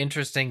really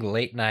interesting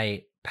late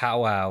night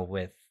powwow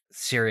with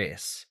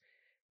Sirius,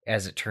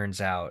 as it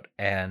turns out.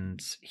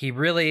 And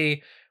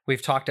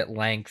we've talked at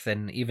length,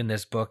 and even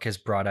this book has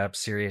brought up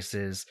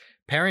Sirius's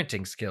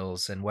parenting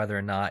skills and whether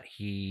or not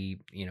he,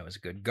 is a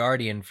good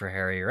guardian for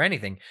Harry or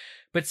anything.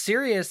 But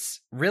Sirius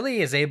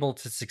really is able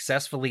to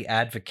successfully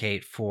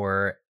advocate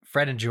for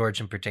Fred and George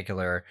in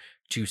particular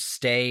to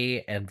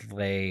stay and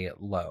lay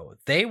low.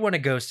 They want to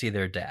go see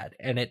their dad,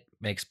 and it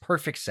makes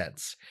perfect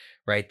sense,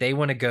 right? They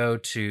want to go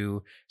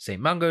to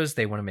St. Mungo's.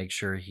 They want to make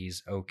sure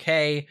he's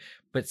okay.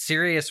 But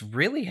Sirius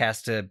really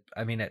has to,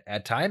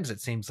 at times it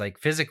seems like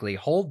physically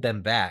hold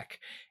them back.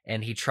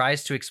 And he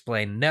tries to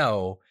explain,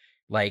 no,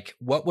 like,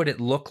 what would it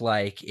look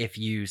like if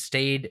you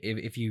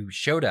if you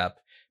showed up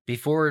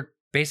before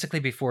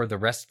the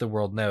rest of the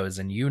world knows,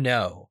 and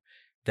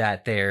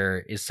that there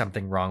is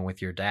something wrong with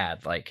your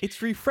dad. Like,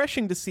 it's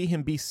refreshing to see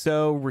him be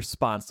so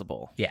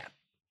responsible. Yeah.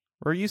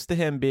 We're used to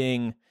him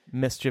being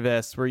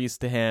mischievous. We're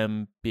used to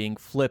him being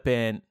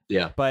flippant.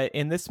 Yeah. But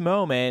in this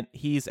moment,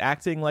 he's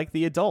acting like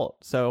the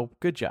adult. So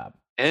good job.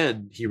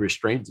 And he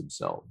restrains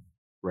himself,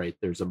 right?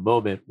 There's a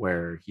moment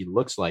where he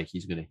looks like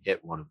he's going to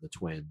hit one of the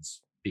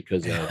twins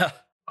because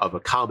of a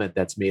comment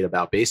that's made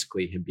about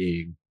basically him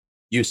being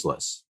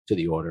useless to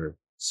the Order,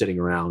 sitting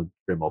around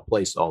Grimmauld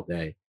Place all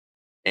day.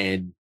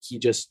 And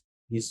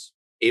he's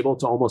able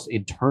to almost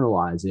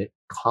internalize it,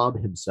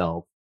 calm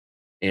himself,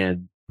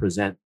 and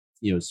present,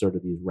 sort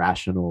of these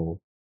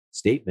rational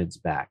statements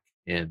back.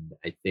 And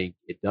I think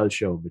it does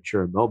show a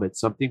mature moment,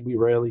 something we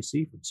rarely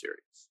see from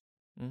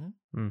Sirius.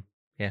 Mm-hmm.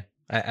 Yeah,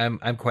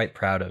 I'm quite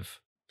proud of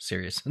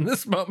Sirius in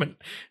this moment.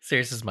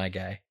 Sirius is my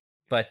guy.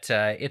 But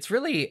it's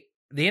really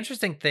the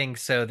interesting thing.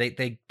 So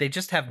they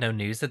just have no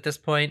news at this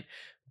point.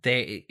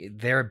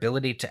 Their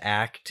ability to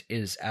act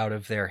is out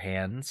of their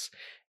hands.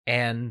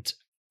 And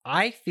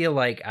I feel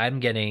like I'm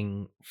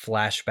getting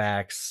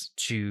flashbacks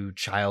to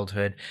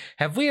childhood.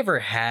 Have we ever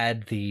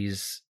had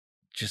these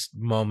just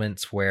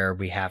moments where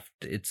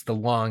it's the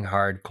long,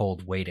 hard,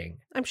 cold waiting?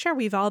 I'm sure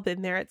we've all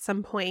been there at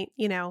some point,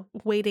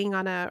 waiting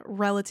on a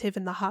relative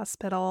in the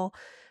hospital,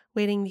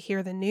 waiting to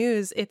hear the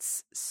news.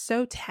 It's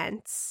so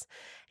tense.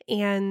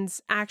 And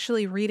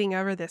actually reading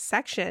over this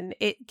section,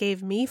 it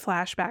gave me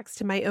flashbacks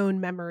to my own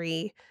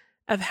memory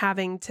of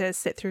having to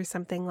sit through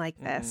something like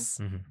this.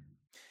 Mm-hmm.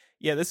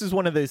 Yeah, this is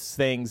one of those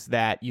things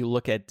that you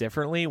look at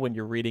differently when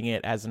you're reading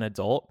it as an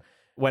adult.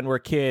 When we're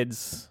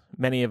kids,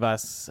 many of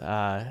us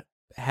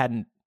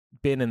hadn't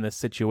been in this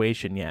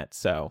situation yet.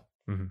 So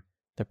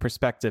the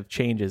perspective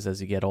changes as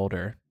you get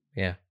older.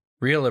 Yeah.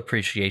 Real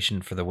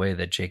appreciation for the way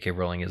that J.K.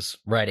 Rowling is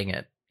writing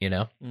it,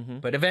 Mm-hmm.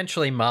 But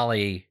eventually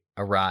Molly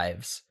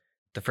arrives.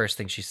 The first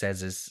thing she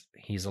says is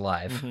he's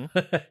alive,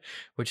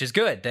 which is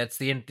good. That's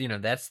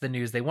that's the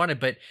news they wanted.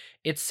 But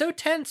it's so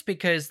tense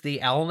because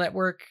the Owl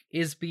Network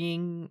is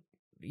being,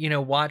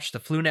 watched. The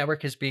Flu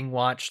Network is being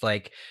watched.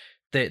 Like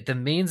the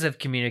means of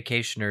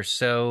communication are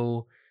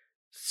so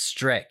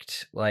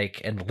strict,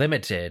 and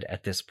limited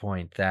at this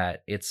point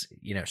that it's,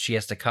 she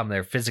has to come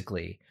there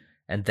physically.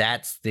 And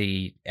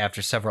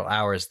after several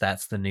hours,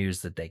 that's the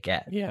news that they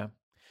get. Yeah.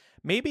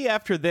 Maybe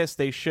after this,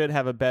 they should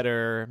have a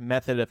better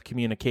method of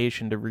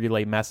communication to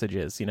relay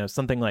messages,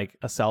 something like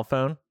a cell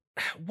phone.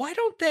 Why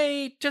don't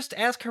they just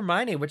ask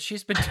Hermione what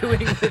she's been doing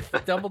with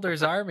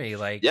Dumbledore's army?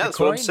 Yeah, that's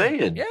what I'm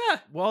saying. Yeah.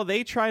 Well,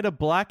 they try to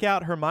black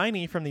out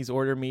Hermione from these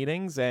Order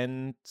meetings,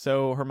 and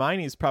so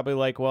Hermione's probably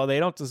like, well, they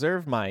don't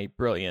deserve my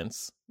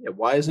brilliance. Yeah,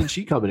 why isn't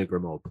she coming to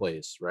Grimmauld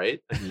Place, right?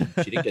 I mean,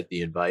 she didn't get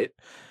the invite.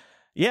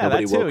 Yeah,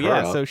 Nobody that too. woke her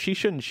Yeah, up. so she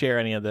shouldn't share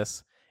any of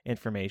this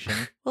information.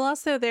 Well,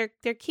 also they're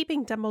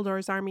keeping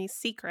Dumbledore's army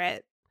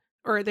secret,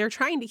 or they're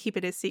trying to keep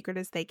it as secret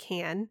as they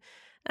can,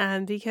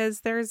 because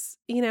there's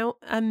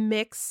a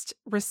mixed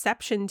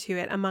reception to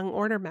it among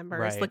Order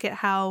members. Right. Look at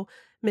how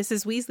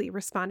Mrs. Weasley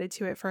responded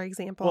to it, for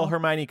example. Well,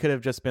 Hermione could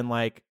have just been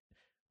like,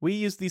 we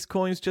use these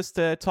coins just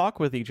to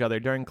talk with each other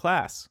during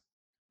class,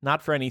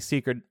 not for any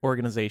secret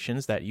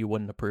organizations that you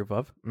wouldn't approve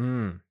of.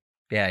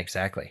 Yeah,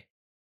 exactly.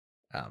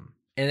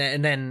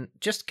 And then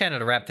just kind of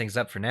to wrap things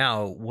up for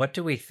now, what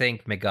do we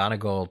think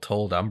McGonagall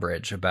told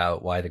Umbridge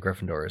about why the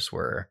Gryffindors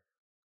were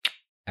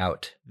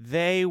out?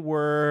 They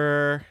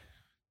were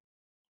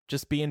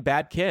just being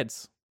bad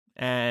kids,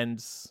 and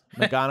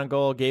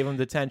McGonagall gave them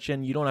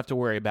detention. You don't have to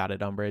worry about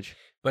it, Umbridge.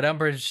 But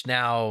Umbridge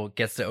now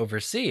gets to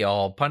oversee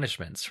all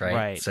punishments, right?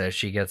 Right. So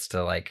she gets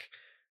to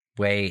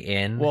weigh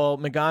in. Well,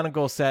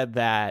 McGonagall said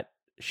that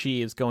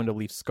she is going to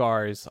leave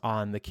scars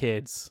on the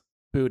kids'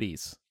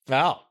 booties.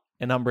 Oh.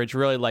 And Umbridge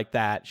really liked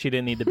that. She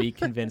didn't need to be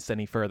convinced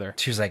any further.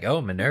 She was like,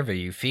 "Oh, Minerva,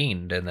 you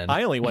fiend!" And then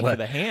I only went for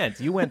the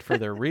hands. You went for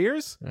the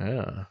rears.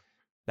 Oh.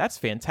 That's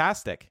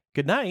fantastic.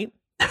 Good night.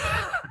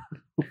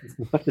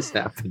 What is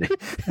happening?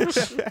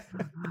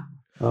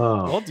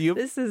 Oh, Well, do you?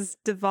 This is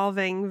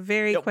devolving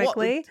very Yeah, well,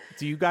 quickly.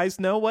 do you guys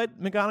know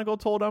what McGonagall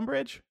told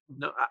Umbridge?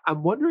 no,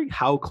 I'm wondering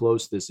how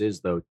close this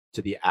is though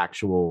to the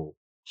actual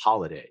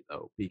holiday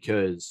though,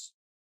 because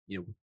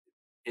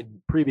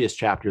in previous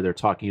chapter they're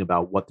talking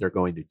about what they're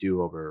going to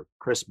do over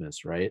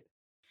Christmas, right?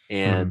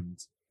 And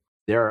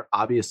they're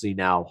obviously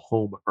now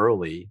home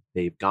early.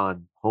 They've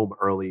gone home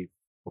early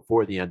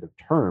before the end of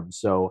term.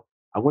 So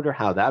I wonder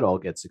how that all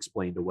gets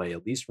explained away,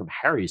 at least from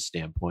Harry's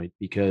standpoint,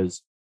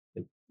 because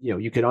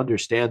you could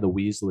understand the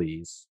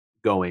Weasleys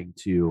going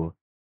to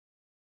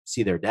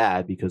see their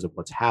dad because of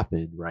what's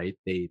happened, right?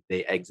 They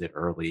exit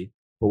early.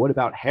 But what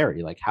about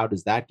Harry? Like, how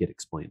does that get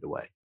explained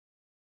away?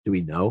 Do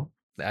we know?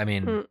 I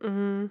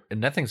mean,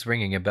 nothing's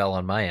ringing a bell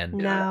on my end.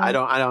 No.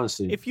 I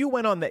honestly. If you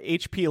went on the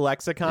HP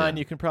lexicon,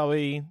 you can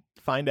probably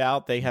find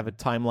out. They have a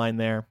timeline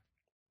there.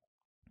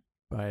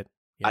 But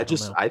yeah,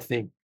 I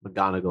think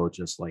McGonagall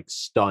just like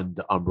stunned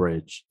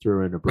Umbridge, threw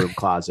her in a broom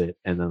closet,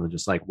 and then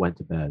just like went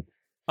to bed.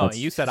 Oh,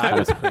 you said I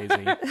was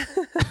crazy.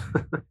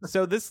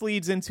 So this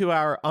leads into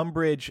our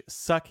Umbridge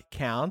suck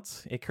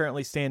count. It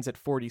currently stands at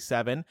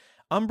 47.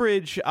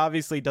 Umbridge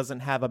obviously doesn't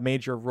have a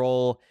major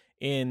role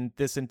in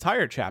this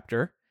entire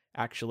chapter,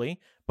 actually,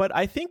 but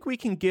I think we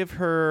can give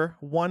her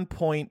 1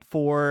 point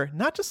for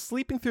not just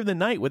sleeping through the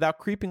night without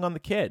creeping on the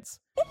kids.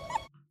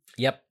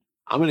 Yep.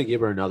 I'm going to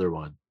give her another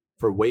one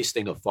for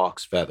wasting a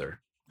fox feather.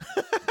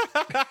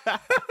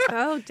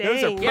 Oh,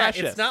 Those are dang. Yeah,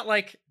 precious.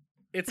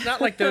 it's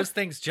not like those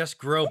things just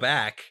grow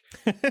back.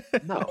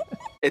 No,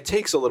 it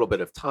takes a little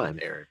bit of time,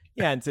 Eric.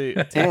 Yeah, and to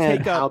And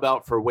take how up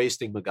about for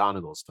wasting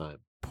McGonagall's time?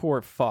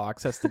 poor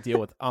Fox has to deal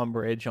with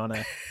Umbridge on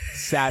a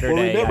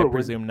Saturday, I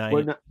presume,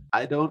 night.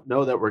 I don't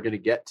know that we're going to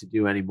get to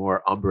do any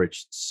more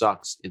Umbridge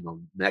sucks in the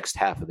next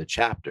half of the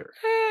chapter.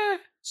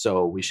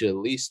 So we should at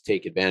least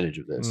take advantage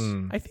of this.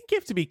 I think you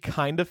have to be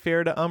kind of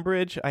fair to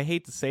Umbridge. I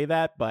hate to say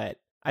that, but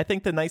I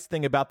think the nice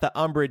thing about the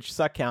Umbridge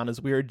suck count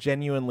is we are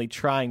genuinely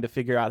trying to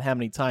figure out how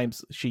many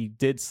times she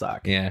did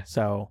suck. Yeah.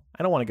 So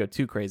I don't want to go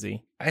too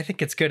crazy. I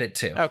think it's good at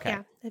 2. Okay.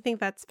 Yeah, I think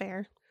that's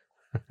fair.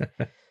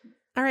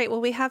 All right,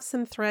 well, we have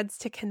some threads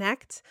to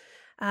connect.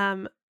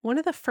 One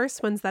of the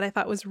first ones that I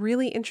thought was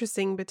really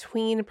interesting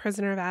between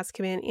Prisoner of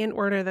Azkaban and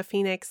Order of the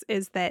Phoenix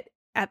is that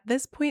at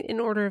this point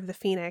in Order of the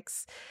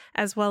Phoenix,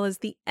 as well as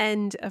the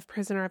end of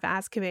Prisoner of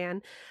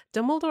Azkaban,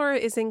 Dumbledore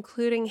is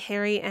including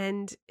Harry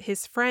and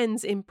his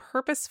friends in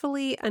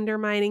purposefully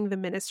undermining the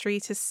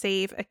Ministry to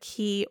save a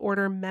key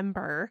Order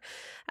member.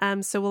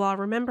 So we'll all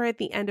remember at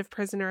the end of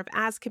Prisoner of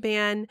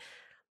Azkaban,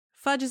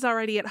 Fudge is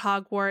already at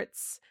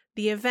Hogwarts.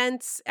 The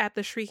events at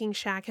the Shrieking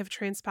Shack have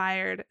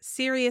transpired.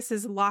 Sirius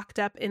is locked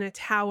up in a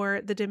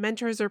tower. The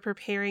Dementors are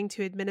preparing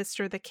to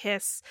administer the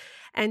kiss.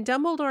 And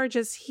Dumbledore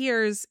just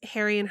hears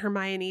Harry and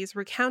Hermione's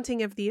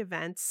recounting of the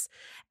events,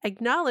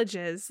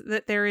 acknowledges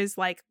that there is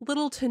like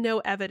little to no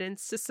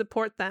evidence to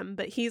support them,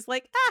 but he's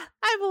like,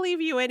 I believe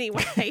you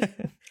anyway,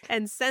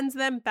 and sends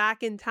them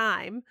back in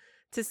time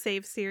to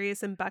save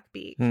Sirius and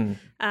Buckbeak.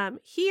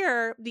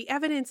 Here, the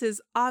evidence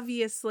is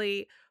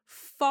obviously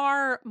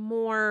far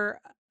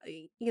more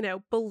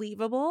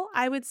believable,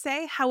 I would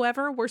say.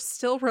 However, we're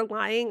still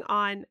relying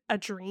on a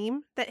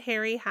dream that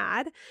Harry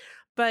had,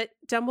 but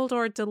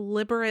Dumbledore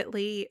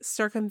deliberately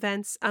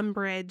circumvents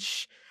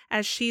Umbridge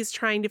as she's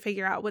trying to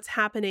figure out what's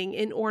happening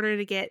in order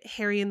to get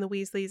Harry and the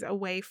Weasleys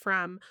away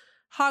from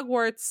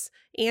Hogwarts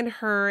and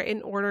her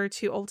in order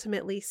to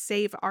ultimately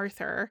save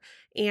Arthur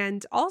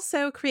and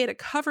also create a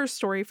cover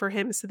story for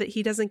him so that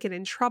he doesn't get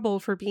in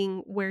trouble for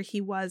being where he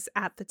was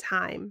at the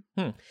time.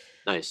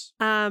 Nice.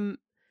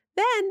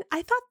 Then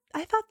I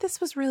thought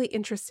this was really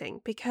interesting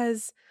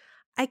because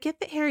I get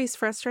that Harry's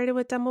frustrated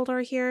with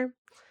Dumbledore here.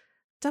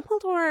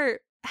 Dumbledore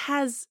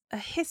has a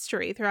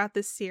history throughout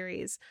this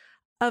series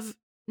of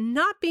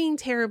not being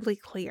terribly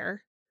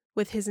clear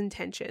with his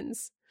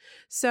intentions.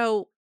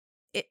 So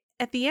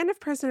at the end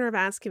of Prisoner of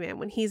Azkaban,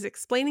 when he's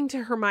explaining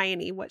to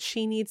Hermione what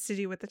she needs to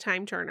do with the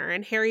Time Turner,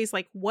 and Harry's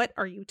like, "What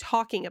are you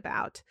talking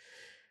about?"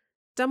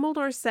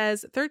 Dumbledore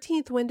says,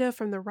 13th window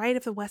from the right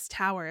of the West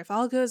Tower. If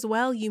all goes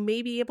well, you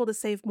may be able to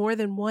save more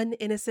than one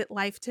innocent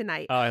life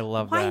tonight. Oh, I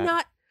love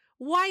that.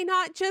 Why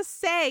not just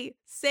say,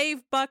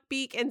 save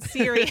Buckbeak and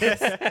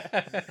Sirius?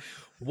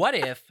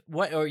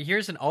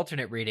 Here's an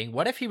alternate reading.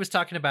 What if he was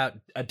talking about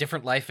a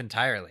different life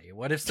entirely?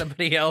 What if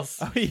somebody else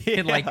what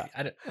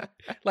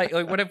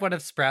if one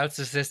of Sprout's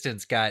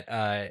assistants got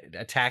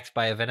attacked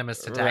by a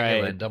venomous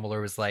tentacula and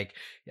Dumbledore was like,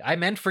 I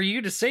meant for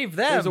you to save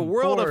them. There's a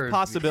world of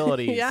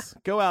possibilities. Yeah.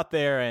 Go out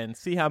there and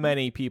see how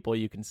many people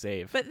you can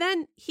save. But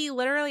then he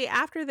literally,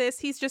 after this,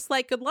 he's just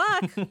like, good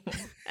luck,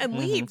 and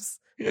leaves.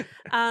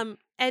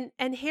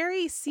 And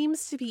Harry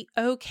seems to be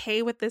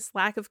okay with this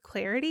lack of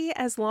clarity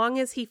as long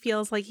as he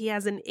feels like he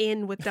has an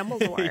in with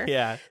Dumbledore.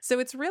 Yeah. So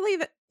it's really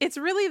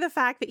the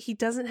fact that he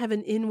doesn't have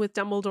an in with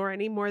Dumbledore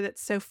anymore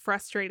that's so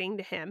frustrating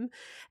to him.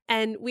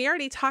 And we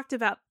already talked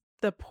about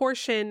the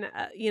portion,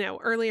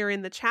 earlier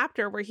in the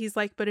chapter where he's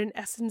like, but in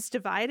essence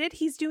divided.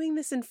 He's doing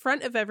this in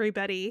front of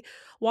everybody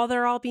while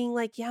they're all being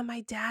like, yeah,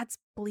 my dad's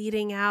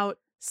bleeding out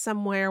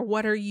somewhere.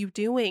 What are you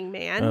doing,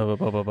 man? So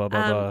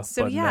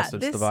but yeah,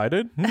 message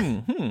divided.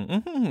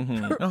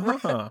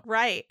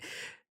 Right.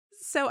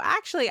 So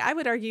actually, I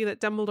would argue that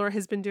Dumbledore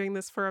has been doing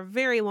this for a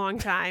very long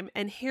time,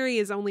 and Harry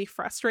is only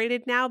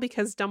frustrated now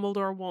because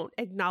Dumbledore won't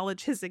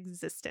acknowledge his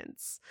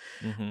existence.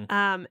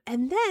 And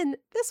then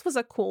this was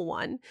a cool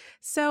one.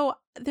 So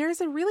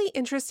there's a really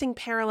interesting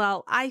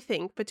parallel, I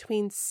think,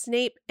 between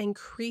Snape and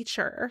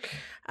Kreacher.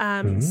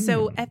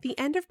 So at the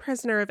end of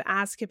Prisoner of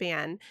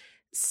Azkaban,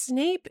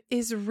 Snape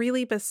is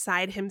really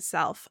beside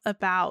himself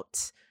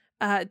about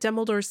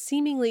Dumbledore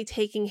seemingly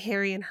taking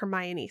Harry and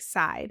Hermione's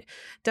side.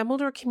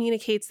 Dumbledore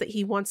communicates that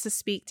he wants to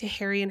speak to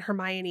Harry and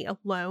Hermione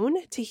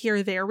alone to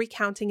hear their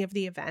recounting of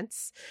the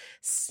events.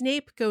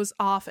 Snape goes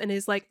off and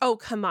is like, oh,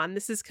 come on,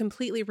 this is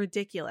completely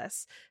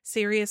ridiculous.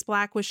 Sirius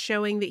Black was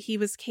showing that he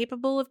was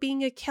capable of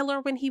being a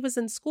killer when he was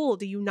in school.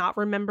 Do you not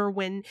remember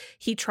when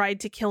he tried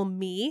to kill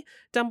me,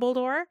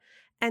 Dumbledore?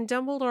 And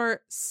Dumbledore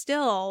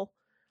still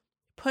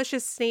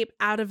pushes Snape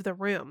out of the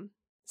room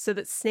so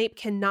that Snape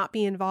cannot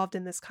be involved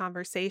in this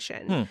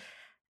conversation.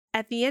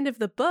 At the end of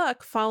the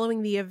book,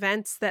 following the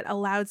events that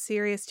allowed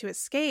Sirius to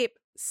escape,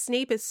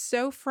 Snape is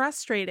so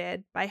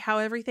frustrated by how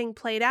everything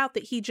played out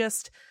that he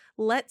just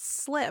lets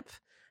slip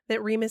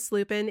that Remus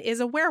Lupin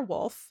is a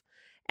werewolf.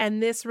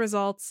 And this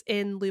results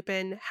in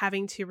Lupin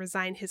having to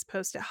resign his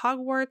post at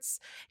Hogwarts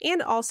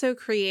and also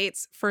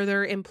creates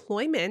further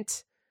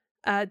employment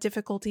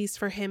difficulties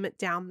for him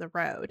down the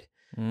road.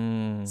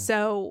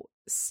 So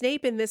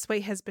Snape in this way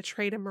has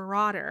betrayed a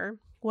marauder.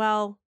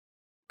 Well,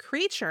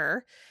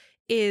 Kreacher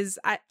is,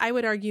 I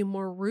would argue,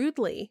 more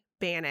rudely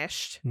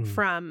banished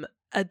from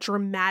a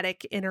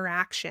dramatic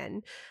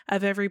interaction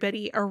of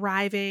everybody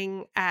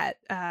arriving at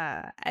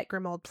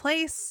Grimmauld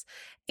Place,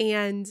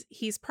 and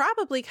he's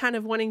probably kind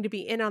of wanting to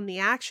be in on the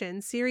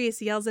action.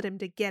 Sirius yells at him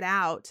to get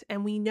out,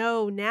 and we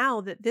know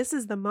now that this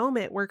is the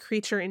moment where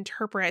Kreacher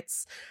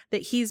interprets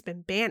that he's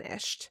been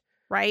banished.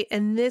 Right.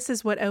 And this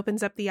is what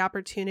opens up the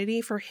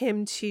opportunity for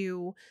him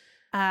to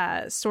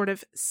sort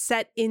of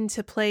set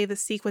into play the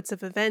sequence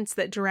of events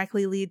that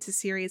directly lead to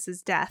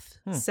Sirius's death.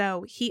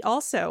 So he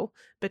also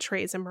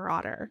betrays a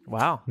marauder.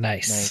 Wow.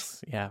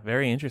 Nice. Yeah,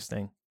 very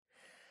interesting.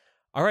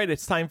 All right,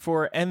 it's time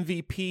for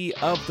MVP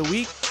of the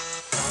week.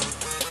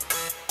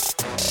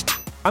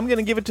 I'm going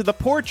to give it to the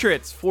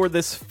portraits for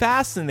this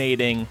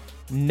fascinating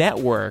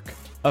network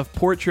of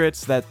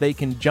portraits that they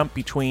can jump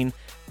between.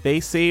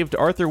 They saved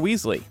Arthur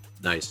Weasley.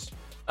 Nice.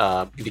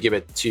 I'm going to give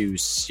it to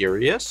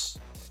Sirius,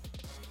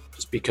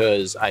 just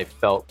because I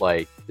felt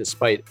like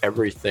despite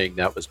everything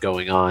that was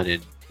going on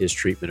in his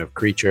treatment of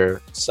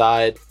Kreacher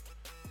side,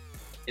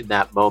 in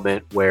that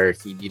moment where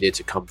he needed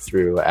to come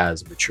through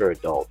as a mature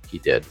adult, he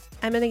did.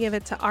 I'm going to give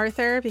it to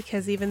Arthur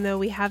because even though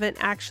we haven't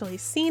actually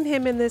seen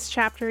him in this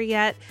chapter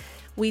yet,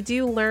 we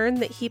do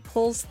learn that he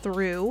pulls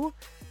through.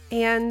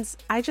 And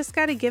I just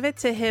got to give it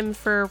to him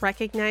for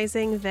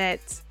recognizing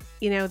that,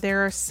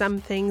 there are some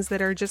things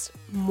that are just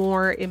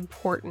more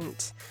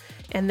important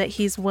and that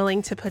he's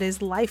willing to put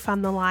his life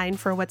on the line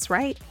for what's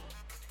right.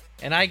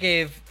 And I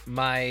gave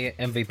my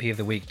MVP of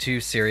the week to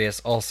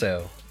Sirius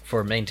also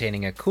for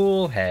maintaining a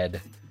cool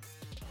head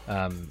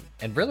and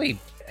really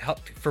help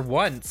for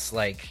once,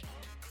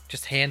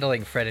 just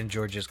handling Fred and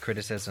George's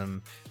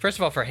criticism. First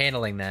of all, for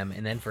handling them,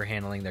 and then for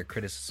handling their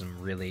criticism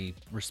really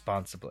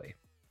responsibly.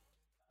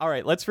 All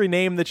right, let's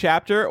rename the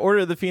chapter.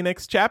 Order of the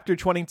Phoenix, Chapter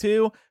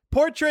 22,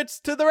 Portraits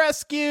to the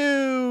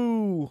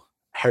Rescue!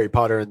 Harry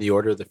Potter and the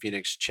Order of the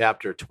Phoenix,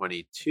 Chapter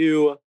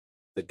 22,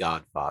 The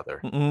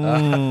Godfather.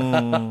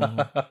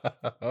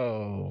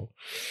 Oh,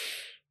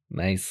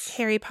 nice.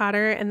 Harry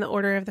Potter and the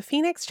Order of the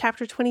Phoenix,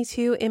 Chapter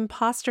 22,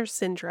 Imposter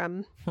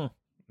Syndrome.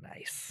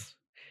 Nice.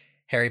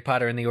 Harry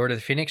Potter and the Order of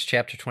the Phoenix,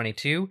 Chapter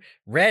 22,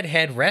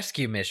 Redhead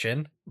Rescue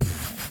Mission.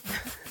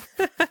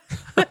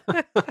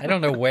 I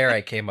don't know where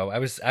I came up. I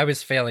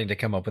was failing to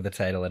come up with a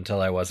title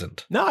until I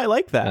wasn't. No, I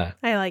like that.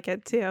 I like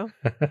it too.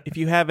 If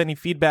you have any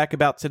feedback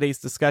about today's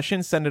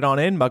discussion, send it on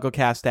in,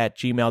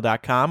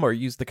 mugglecast@gmail.com, or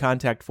use the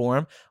contact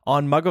form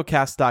on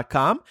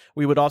mugglecast.com.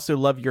 We would also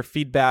love your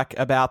feedback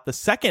about the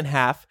second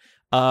half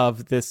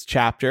of this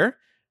chapter.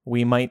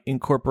 We might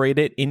incorporate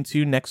it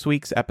into next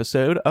week's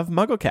episode of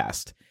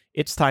MuggleCast.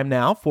 It's time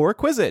now for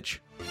Quizzitch.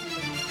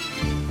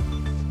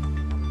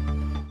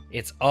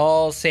 It's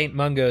all St.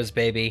 Mungo's,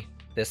 baby.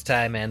 This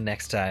time and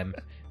next time.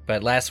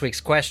 But last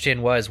week's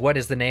question was, what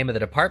is the name of the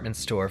department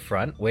store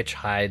front which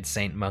hides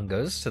St.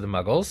 Mungo's to the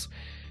Muggles?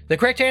 The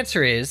correct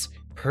answer is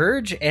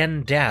Purge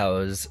and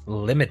Dow's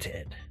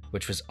Limited,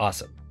 which was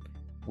awesome.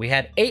 We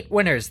had 8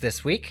 winners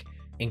this week,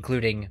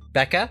 including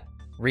Becca,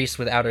 Reese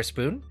with Outer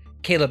Spoon,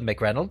 Caleb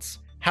McReynolds,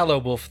 Hallow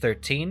Wolf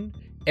 13,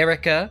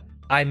 Erica,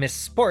 I Miss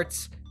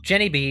Sports,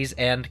 Jenny Bees,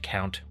 and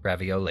Count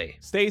Ravioli.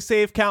 Stay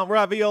safe, Count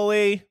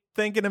Ravioli.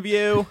 Thinking of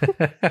you.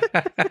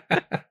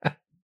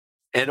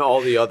 And all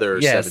the other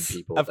Yes, 7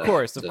 people. Of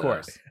course.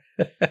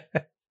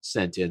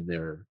 Sent in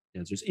their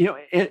answers.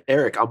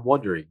 Eric, I'm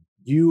wondering,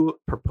 you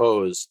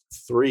proposed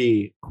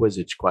 3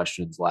 Quizzitch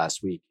questions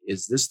last week.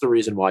 Is this the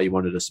reason why you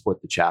wanted to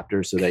split the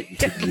chapter so that you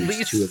could At use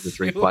least 2 of the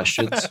 3 2.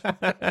 questions?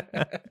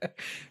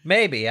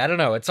 Maybe. I don't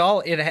know. It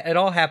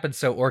all happened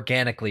so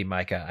organically,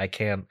 Micah. I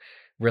can't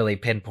really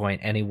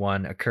pinpoint any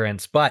one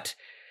occurrence. But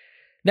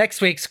next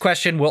week's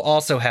question will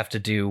also have to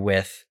do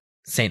with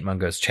St.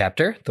 Mungo's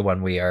chapter, the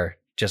one we are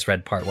just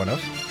read part 1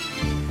 of.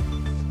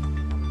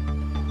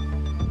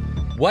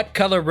 What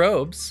color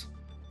robes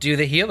do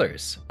the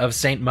healers of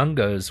St.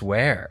 Mungo's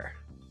wear?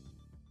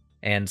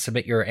 And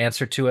submit your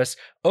answer to us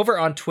over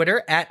on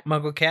Twitter at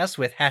MungoCast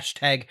with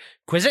hashtag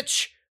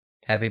Quizzitch.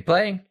 Happy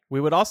playing. We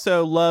would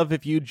also love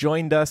if you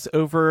joined us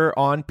over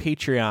on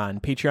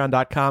Patreon.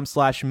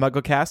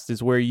 Patreon.com/MuggleCast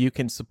is where you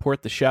can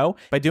support the show.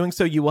 By doing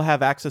so, you will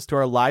have access to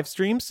our live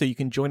streams, so you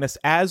can join us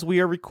as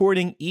we are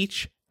recording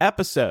each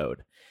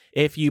episode.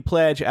 If you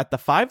pledge at the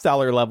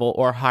 $5 level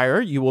or higher,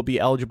 you will be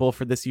eligible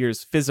for this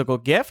year's physical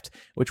gift,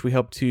 which we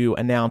hope to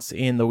announce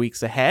in the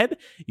weeks ahead.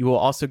 You will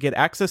also get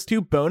access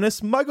to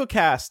bonus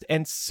MuggleCast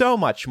and so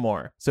much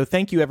more. So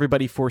thank you,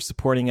 everybody, for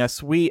supporting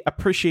us. We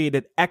appreciate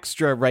it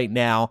extra right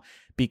now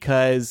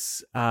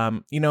because,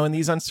 in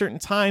these uncertain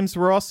times,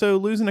 we're also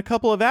losing a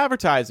couple of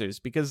advertisers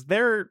because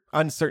they're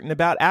uncertain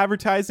about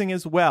advertising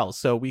as well.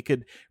 So we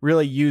could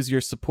really use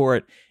your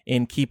support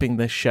in keeping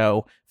this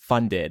show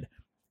funded.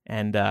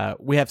 And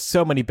we have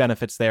so many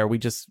benefits there. We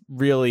just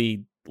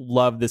really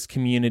love this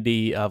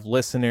community of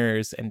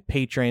listeners and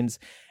patrons.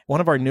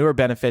 One of our newer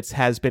benefits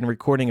has been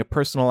recording a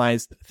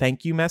personalized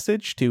thank you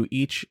message to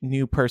each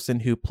new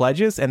person who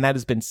pledges, and that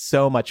has been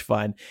so much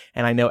fun.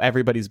 And I know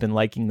everybody's been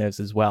liking those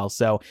as well.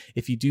 So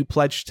if you do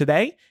pledge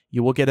today,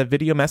 you will get a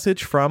video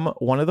message from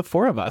one of the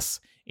 4 of us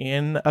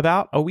in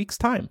about a week's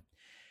time.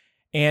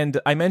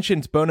 And I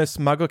mentioned bonus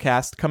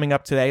MuggleCast coming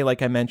up today.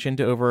 Like I mentioned,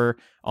 over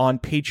on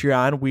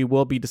Patreon, we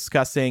will be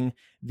discussing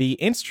the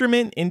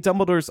instrument in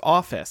Dumbledore's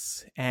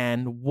office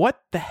and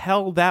what the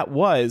hell that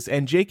was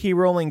and J.K.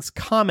 Rowling's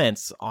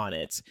comments on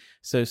it.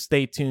 So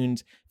stay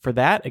tuned for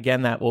that.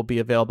 Again, that will be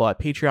available at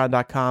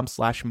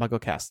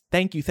patreon.com/MuggleCast.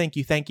 Thank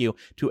you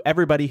to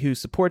everybody who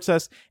supports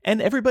us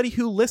and everybody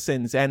who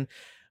listens. And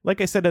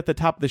like I said at the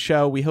top of the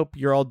show, we hope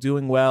you're all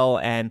doing well,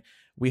 and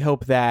we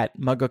hope that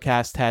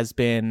MuggleCast has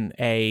been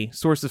a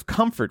source of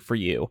comfort for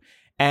you.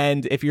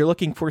 And if you're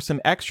looking for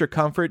some extra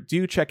comfort,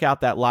 do check out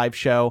that live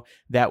show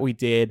that we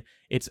did.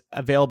 It's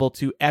available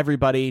to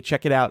everybody.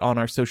 Check it out on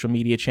our social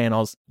media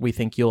channels. We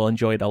think you'll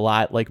enjoy it a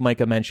lot. Like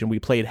Micah mentioned, we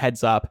played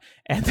Heads Up,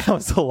 and that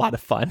was a lot of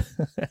fun.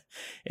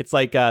 It's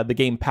like the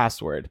game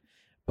Password,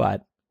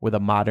 but with a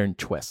modern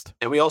twist.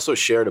 And we also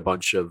shared a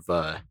bunch of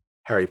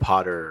Harry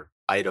Potter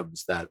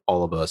items that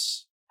all of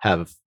us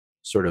have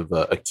sort of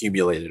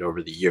accumulated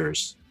over the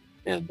years,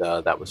 and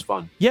that was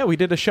fun. Yeah, we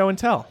did a show and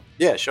tell.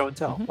 Yeah, show and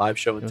tell. Live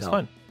show and It was tell.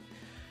 fun.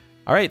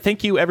 All right,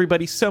 thank you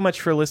everybody so much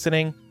for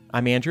listening.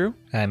 I'm Andrew.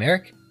 I'm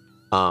Eric.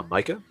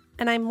 Micah.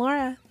 And I'm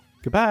Laura.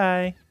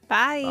 Goodbye.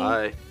 Bye.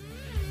 Bye.